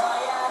was.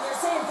 Yeah, and they're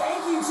saying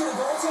thank you to the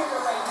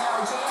goaltender right now,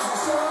 James.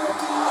 They're showing the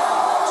team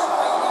electric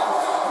right now.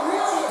 And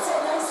really, it's a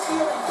nice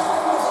feeling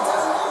because it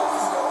doesn't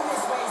always go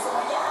this way. So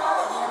when you have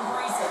it, you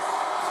embrace it.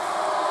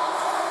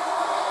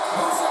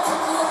 Moves it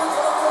quickly over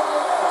to the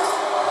corner.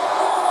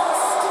 Oh, a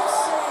stick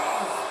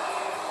save.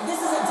 This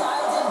is a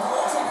dialed-in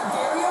goaltender,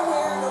 very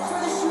aware, knows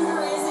where the shooter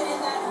is and in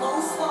that low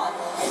slot,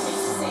 and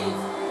makes the save.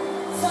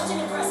 Such an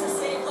impressive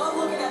save. Love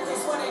looking at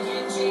this one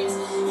again, James.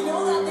 You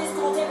know that this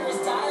goaltender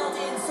is dialed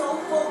in, so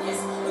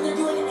focused, when they're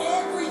doing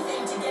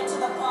everything to get to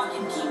the puck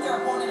and keep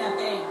their opponent at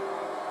bay.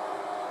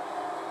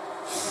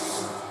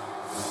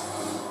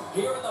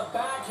 Here in the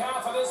back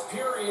half of this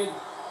period,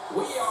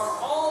 we are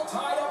all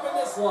tied up in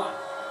this one.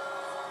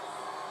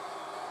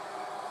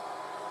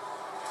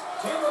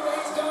 Tampa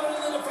Bay's got it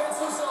in the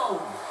defensive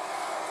zone.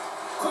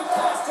 Quick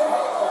pass to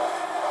Hale.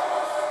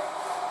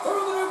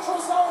 Through the neutral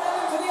zone and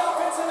into the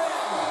offensive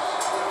end.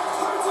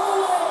 Turns it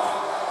away.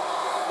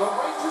 The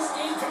Rangers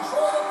gain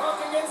control of the puck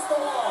against the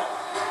wall.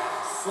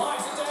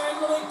 Slides it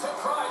diagonally to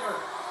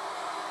Kreider.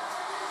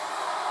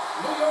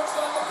 New York's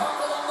got the puck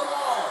along the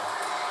wall.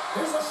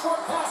 Here's a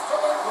short pass to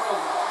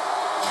Lindgren.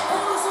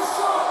 Here's a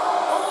shot.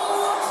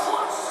 Oh, a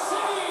clutch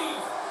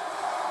save.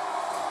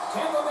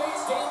 Tampa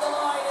Bay's gained the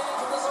line and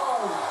into the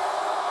zone.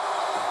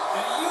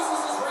 And he uses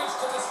his reach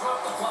to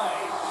disrupt the play.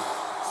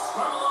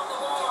 Scrum along the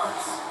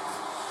boards.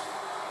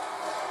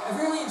 I've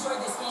really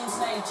enjoyed this game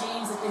tonight,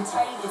 James. It's been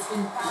tight, it's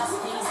been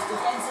fast-paced,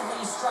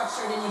 defensively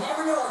structured, and you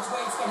never know which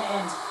way it's going to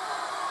end.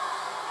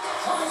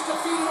 Tries to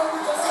feed it over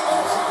to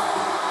Samoa.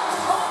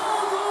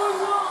 Oh,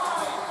 going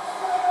wide.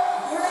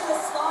 If you're in the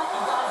slot,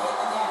 you got to hit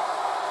the net.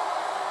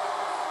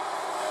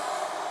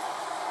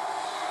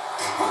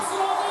 Puts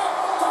it on there.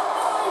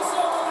 Denies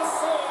him with a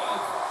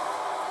save.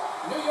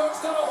 New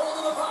York's got a hold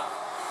of the puck.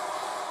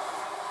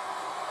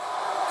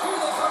 Here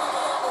they come up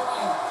along the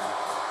wing.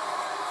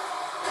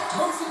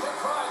 Moves it to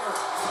Kreider.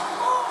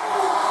 Oh,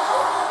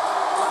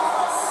 what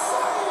a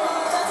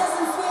save. That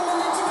doesn't swing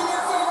momentum in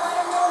your favor. I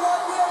don't know what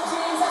will,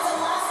 James. That's a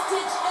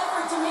last-ditch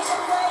effort to make a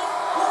play.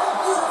 What a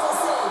beautiful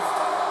save.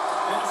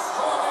 And a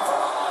strong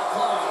effort on that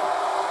play.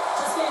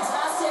 Just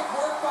fantastic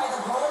work by the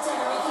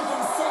goaltender, making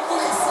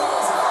consecutive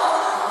saves. How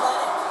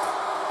athletic.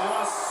 And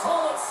a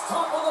solid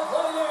stop on the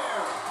play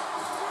there.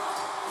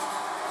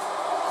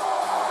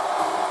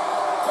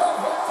 Good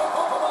hit to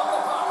bump him off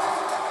the puck.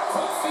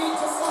 Quick feed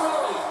to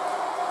Sorelli.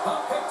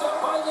 Puck picked up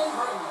by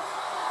Lindgren.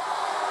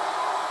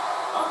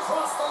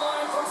 Across the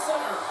line from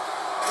center.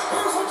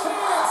 Here's a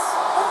chance.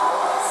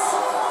 Oh, a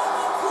save on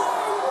the play.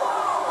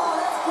 Wow. Oh,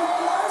 that's great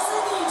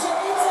larceny,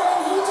 James. I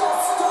mean, he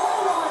just stole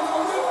one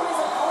away from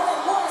his opponent.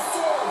 What a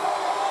save.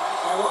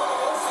 I love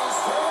it as these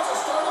fans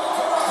are starting to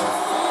get on their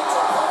feet to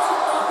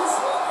recognize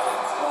what an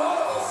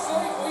incredible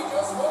save we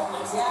just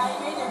witnessed. Yeah, you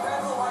made an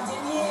incredible one,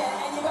 didn't you?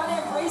 And you got to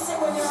embrace it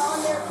when they're on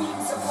their feet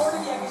in support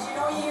of you, because you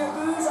know you hear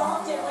boos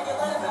often when you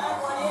let a bad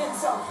one in.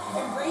 So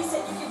embrace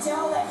it. You can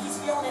tell that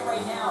he's feeling it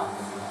right now.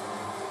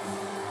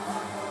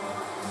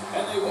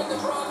 And they win the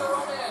draw on their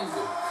own end.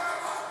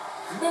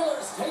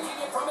 Miller's taking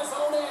it from his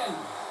own end.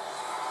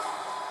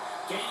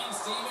 Gaining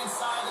steam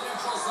inside the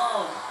neutral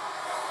zone.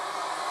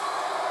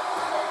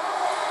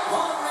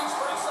 Long reach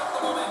breaks up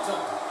the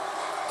momentum.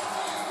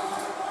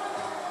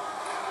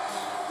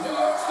 New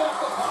York's got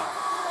the puck.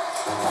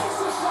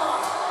 Takes a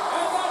shot.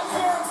 And that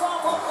caroms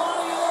off a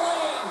body in the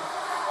lane.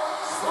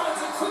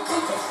 Slides it quickly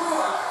to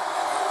Truba.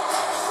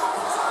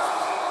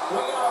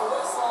 We got a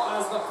whistle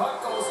as the puck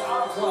goes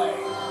out of play.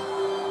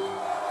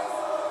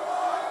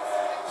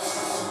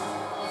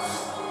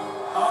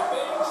 A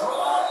big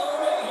draw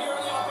looming here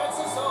in the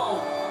offensive zone.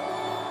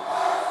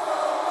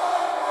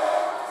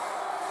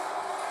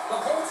 The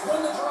Colts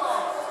win the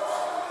draw.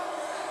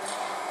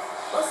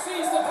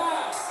 Receives the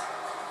pass.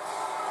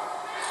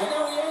 And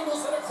now he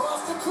angles it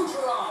across to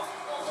Kucherov.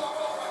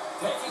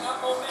 Taking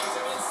up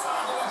momentum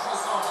inside the neutral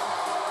zone.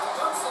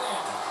 Dumps it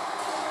in.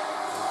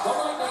 The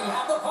Lightning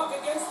have the puck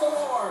against the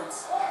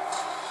Lords.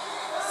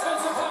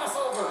 Sends a pass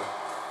over.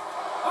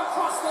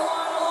 Across the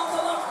line along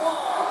the left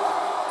wall.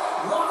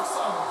 Rocks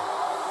him.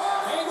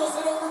 Angles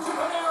it over to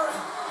Panarin.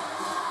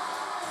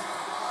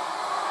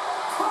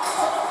 Cuts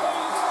to the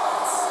paint.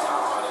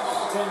 Stopped by the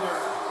goaltender.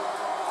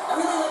 I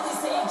really like this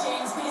save,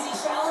 James, because he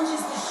challenges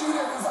the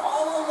shooter who's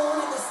all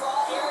alone in the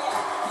slot area.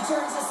 He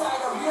turns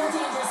aside a real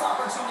dangerous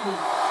opportunity.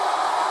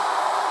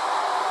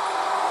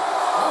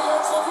 New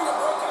York's looking to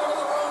break out of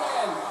their own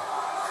end.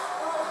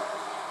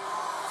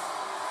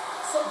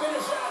 So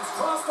Benishad's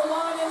crossed the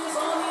line and is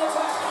on the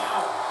attack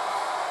now.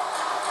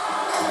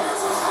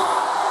 Here's a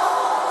shot.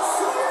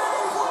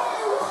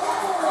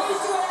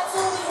 He's doing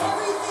absolutely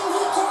everything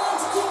he can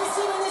to keep his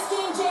team in this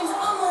game, James.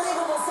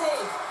 Unbelievable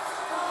save.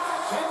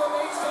 Tampa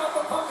Bay's got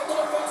the puck in the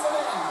defensive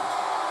end.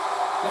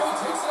 Now he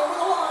takes it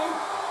over the line.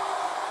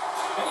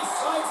 And he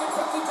slides it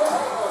quickly to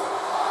Hagel.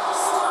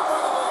 Stopped by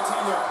the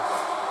goaltender.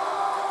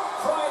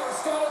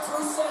 Kreider's got it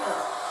through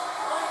center.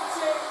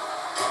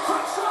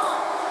 Hot shot.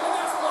 And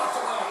that's blocked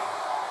away.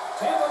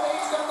 Tampa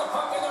Bay's got the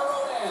puck in their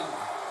own end.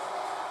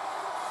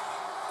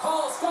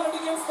 Paul's got it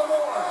against the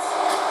boards.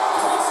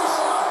 Takes a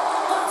shot.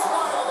 That's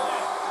wide of the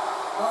net.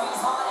 Oh,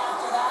 he's hot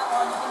after that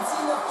one. You can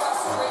see the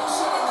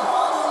frustration in the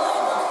body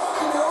language.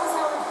 He knows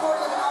how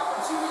important of an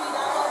opportunity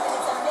that was, and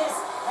it's a miss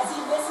as he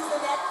misses the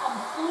net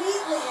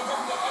completely and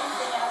doesn't get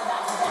anything out of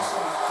that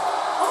possession.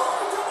 Oh,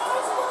 he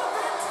denies. What a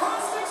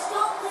fantastic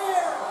stop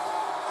there.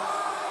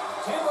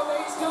 Tampa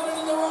Bay's got it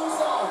in their own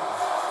zone.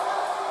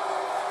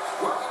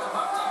 Working the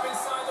puck deep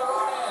inside their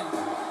own end.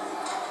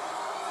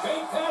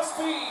 Big pass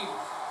feed.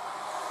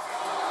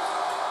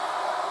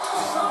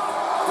 Shot.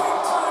 Big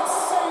time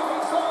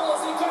saving goal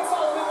as he gets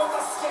all of it with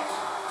the stick.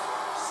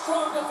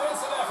 Strong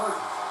defensive effort.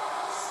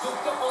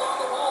 Scooped up along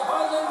the wall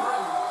by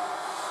Lindgren.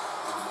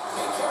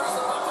 He carries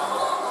the puck up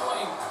along the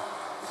wing.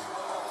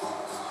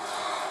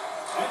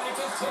 And they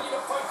continue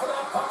to fight for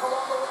that puck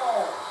along the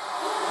wall.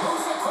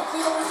 Moves it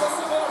quickly over to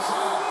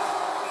Sebastian.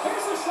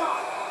 Here's a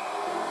shot.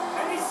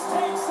 And he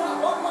stakes that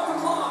one with the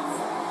glove.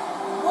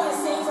 What a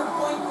save from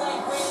point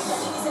blank range. I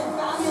mean, he's in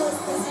fabulous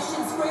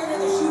position, square to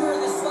the shooter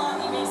in the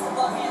slot. He makes the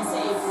glove hand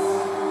save.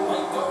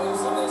 Late goings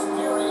of this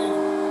period.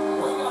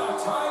 We got a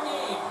tie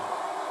game.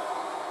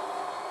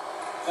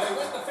 They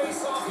win the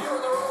face-off here in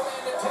their own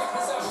end and take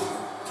possession.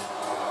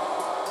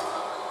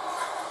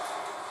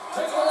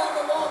 Taken along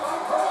the wall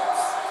by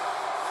Brooks.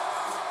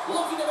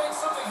 Looking to make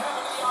something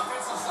happen in the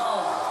offensive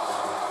zone.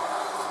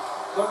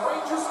 The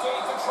Rangers gain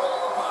control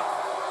of the puck.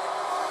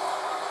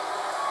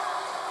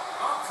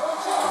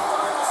 Approaching the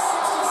 5 to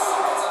 60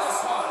 seconds of this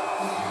one.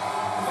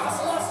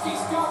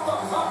 Vasilevsky's got the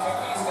puck and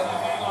he's going to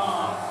hang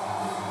on.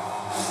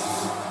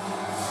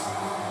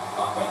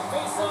 A big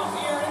face-off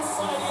here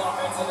inside the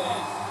offensive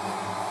end.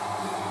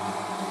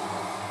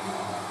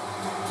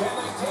 Can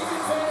they take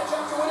advantage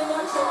after winning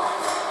that draw?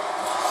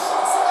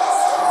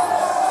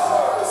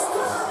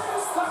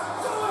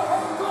 The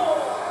go-ahead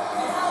goal.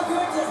 And how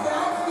good does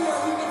that feel?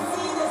 You can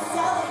see the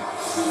selling.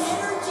 The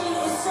energy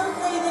is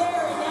certainly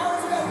there, and now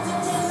it's about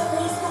dictating the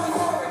pace going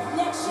forward.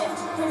 Next shift,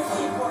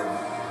 critically important.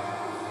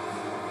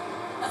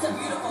 That's a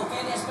beautiful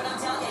finish, but I'm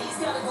telling you, he's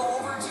got to go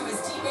over to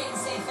his teammate and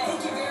say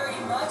thank you very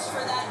much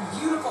for that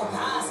beautiful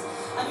pass.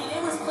 I mean,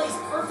 it was placed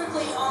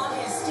perfectly on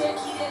his stick.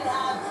 He didn't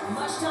have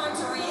much time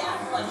to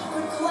react, but he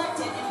could collect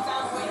it, and he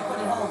found a way to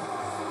put it home.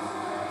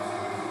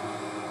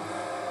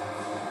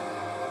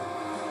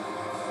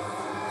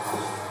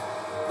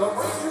 The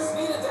Rangers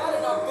needed that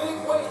in a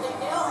big way. They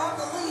now have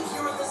the lead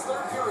here in this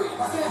third period.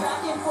 It's been a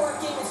back and forth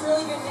game. It's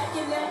really been neck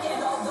and neck,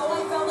 and although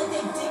I felt like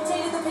they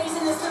dictated the pace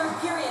in this third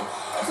period,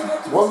 it's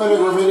about 1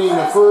 minute remaining in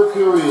the third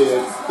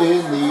period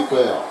in the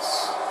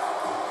playoffs.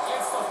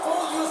 It's the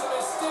full use of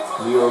his stick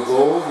on the New York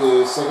Gold,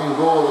 the second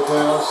goal of the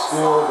playoffs,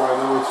 scored by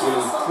number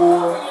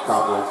 24,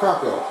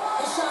 Kako.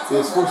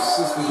 His first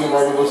assist was given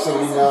by number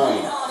 79,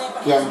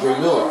 Keandre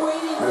Miller.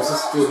 An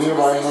assist was given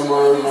by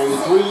number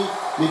 93,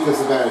 Mika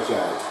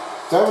Zibanejad.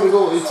 Time of the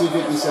goal,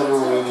 18:57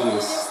 remaining in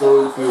this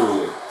third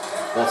period.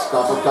 That's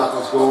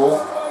Kako's goal,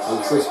 an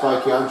assist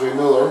by Keandre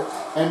Miller,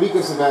 and Mika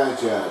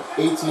Zibanejad,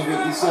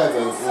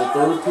 18:57 in the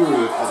third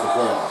period of the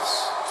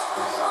playoffs.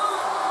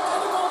 And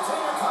the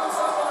goaltender comes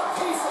up with a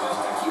piece of it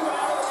to keep it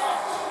out of the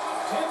net.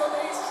 Tampa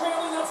Bay's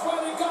trailing, that's why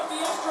they've got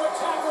the extra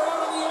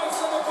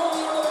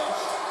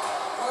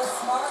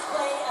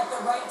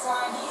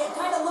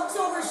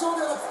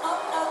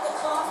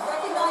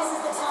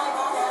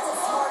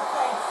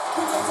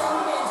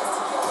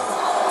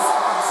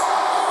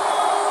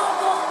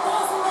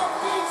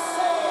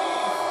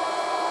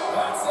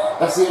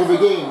That's the end of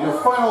the game. Your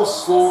final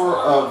score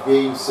of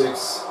Game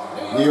 6,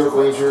 New York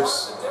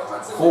Rangers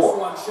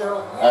 4,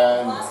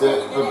 and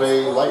the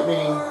Bay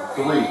Lightning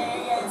 3.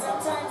 And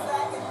sometimes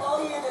that can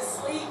lull you to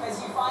sleep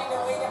as you find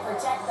a way to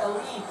protect the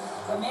lead.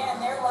 But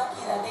man, they're lucky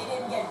that they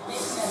didn't get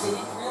beaten, as they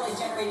didn't really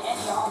generate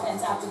any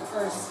offense after the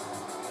first.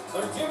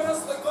 They're giving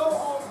us the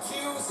go-home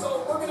cue,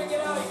 so we're going to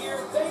get out of here.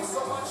 Thanks so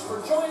much for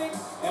joining,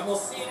 and we'll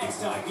see you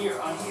next time here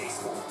on EA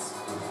Sports.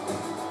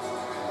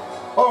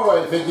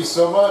 Alright, thank you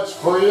so much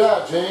for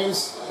that,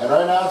 James. And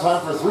right now,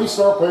 time for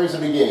 3-star players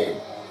in the game.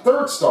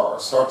 Third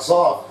star starts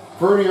off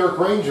for New York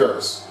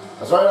Rangers.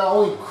 As right now,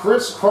 only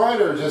Chris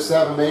Kreider just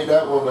haven't made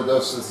that one, but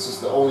it's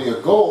just only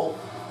a goal.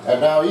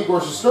 And now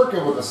Igor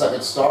Shesterkin with the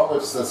second star,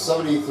 with the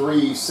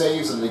 73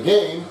 saves in the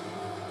game.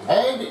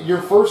 And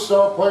your first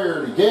star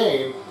player in the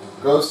game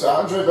goes to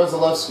Andrei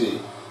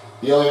Vasilevsky.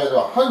 He only had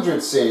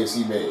 100 saves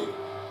he made.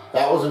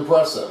 That was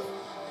impressive.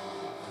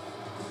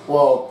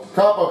 Well,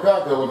 Kaapo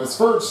Kakko with his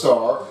third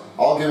star,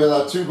 I'll give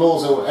it 2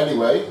 goals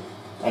anyway.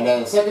 And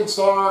then second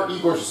star,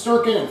 Igor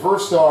Shesterkin, and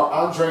first star,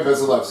 Andrei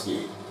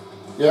Vasilevsky.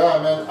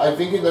 Yeah, man, I'm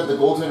thinking that the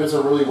goaltenders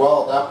are really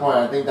well at that point.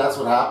 I think that's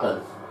what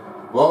happened.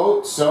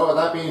 Well, so with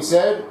that being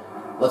said,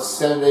 let's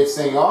send this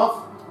thing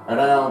off. And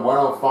then on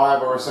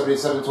 105 over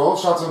 77 total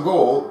shots on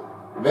goal.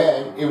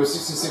 Then it was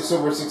 66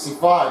 over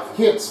 65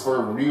 hits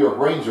for New York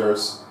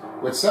Rangers,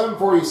 with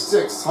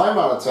 746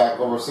 timeout attack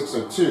over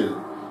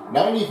 602,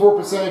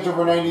 94%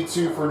 over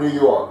 92 for New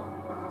York,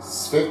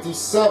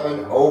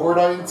 57 over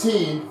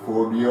 19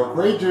 for New York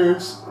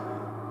Rangers.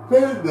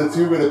 Then the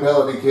 2-minute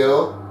penalty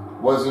kill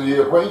was the New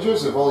York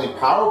Rangers with only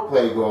power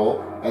play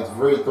goal at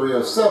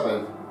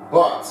 307,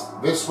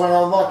 but this went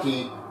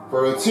unlucky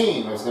for the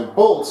team as the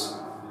Bolts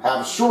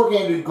have a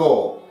short-handed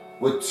goal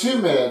with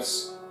 2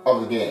 minutes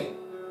of the game.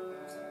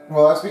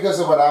 Well, that's because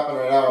of what happened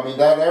right now. I mean,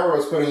 that error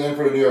was putting in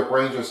for the New York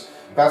Rangers.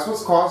 That's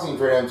what's causing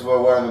for them to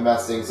want to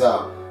mess things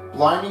up.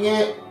 Blinding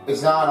it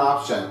is not an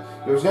option.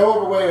 There's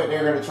no other way that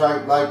they're going to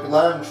try, let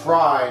them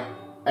try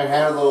and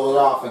handle it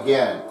off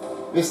again.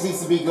 This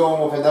needs to be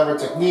going with another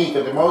technique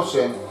of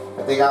emotion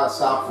that they got to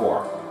stop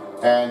for.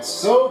 And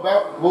so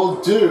that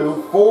will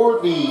do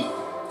for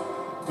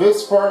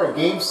this part of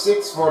Game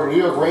 6 for the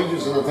New York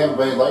Rangers and the Tampa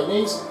Bay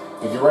Lightnings.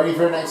 If you're ready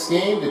for the next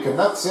game, the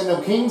Canucks and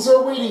the Kings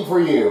are waiting for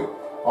you.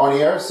 On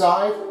the other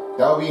side,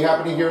 that'll be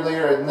happening here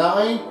later at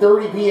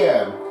 9:30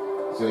 p.m.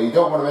 So you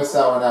don't want to miss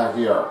that one out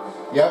here.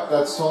 Yep,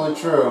 that's totally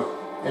true.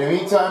 In the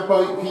meantime,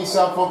 peace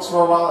out, folks,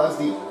 for a while as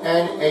the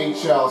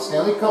NHL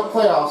Stanley Cup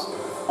Playoffs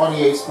on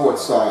EA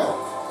Sports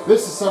Style.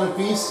 This is Son of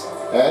Peace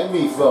and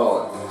me,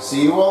 Phone.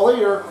 See you all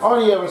later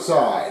on the other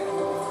side.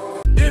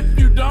 If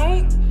you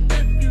don't,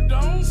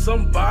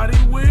 somebody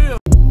will.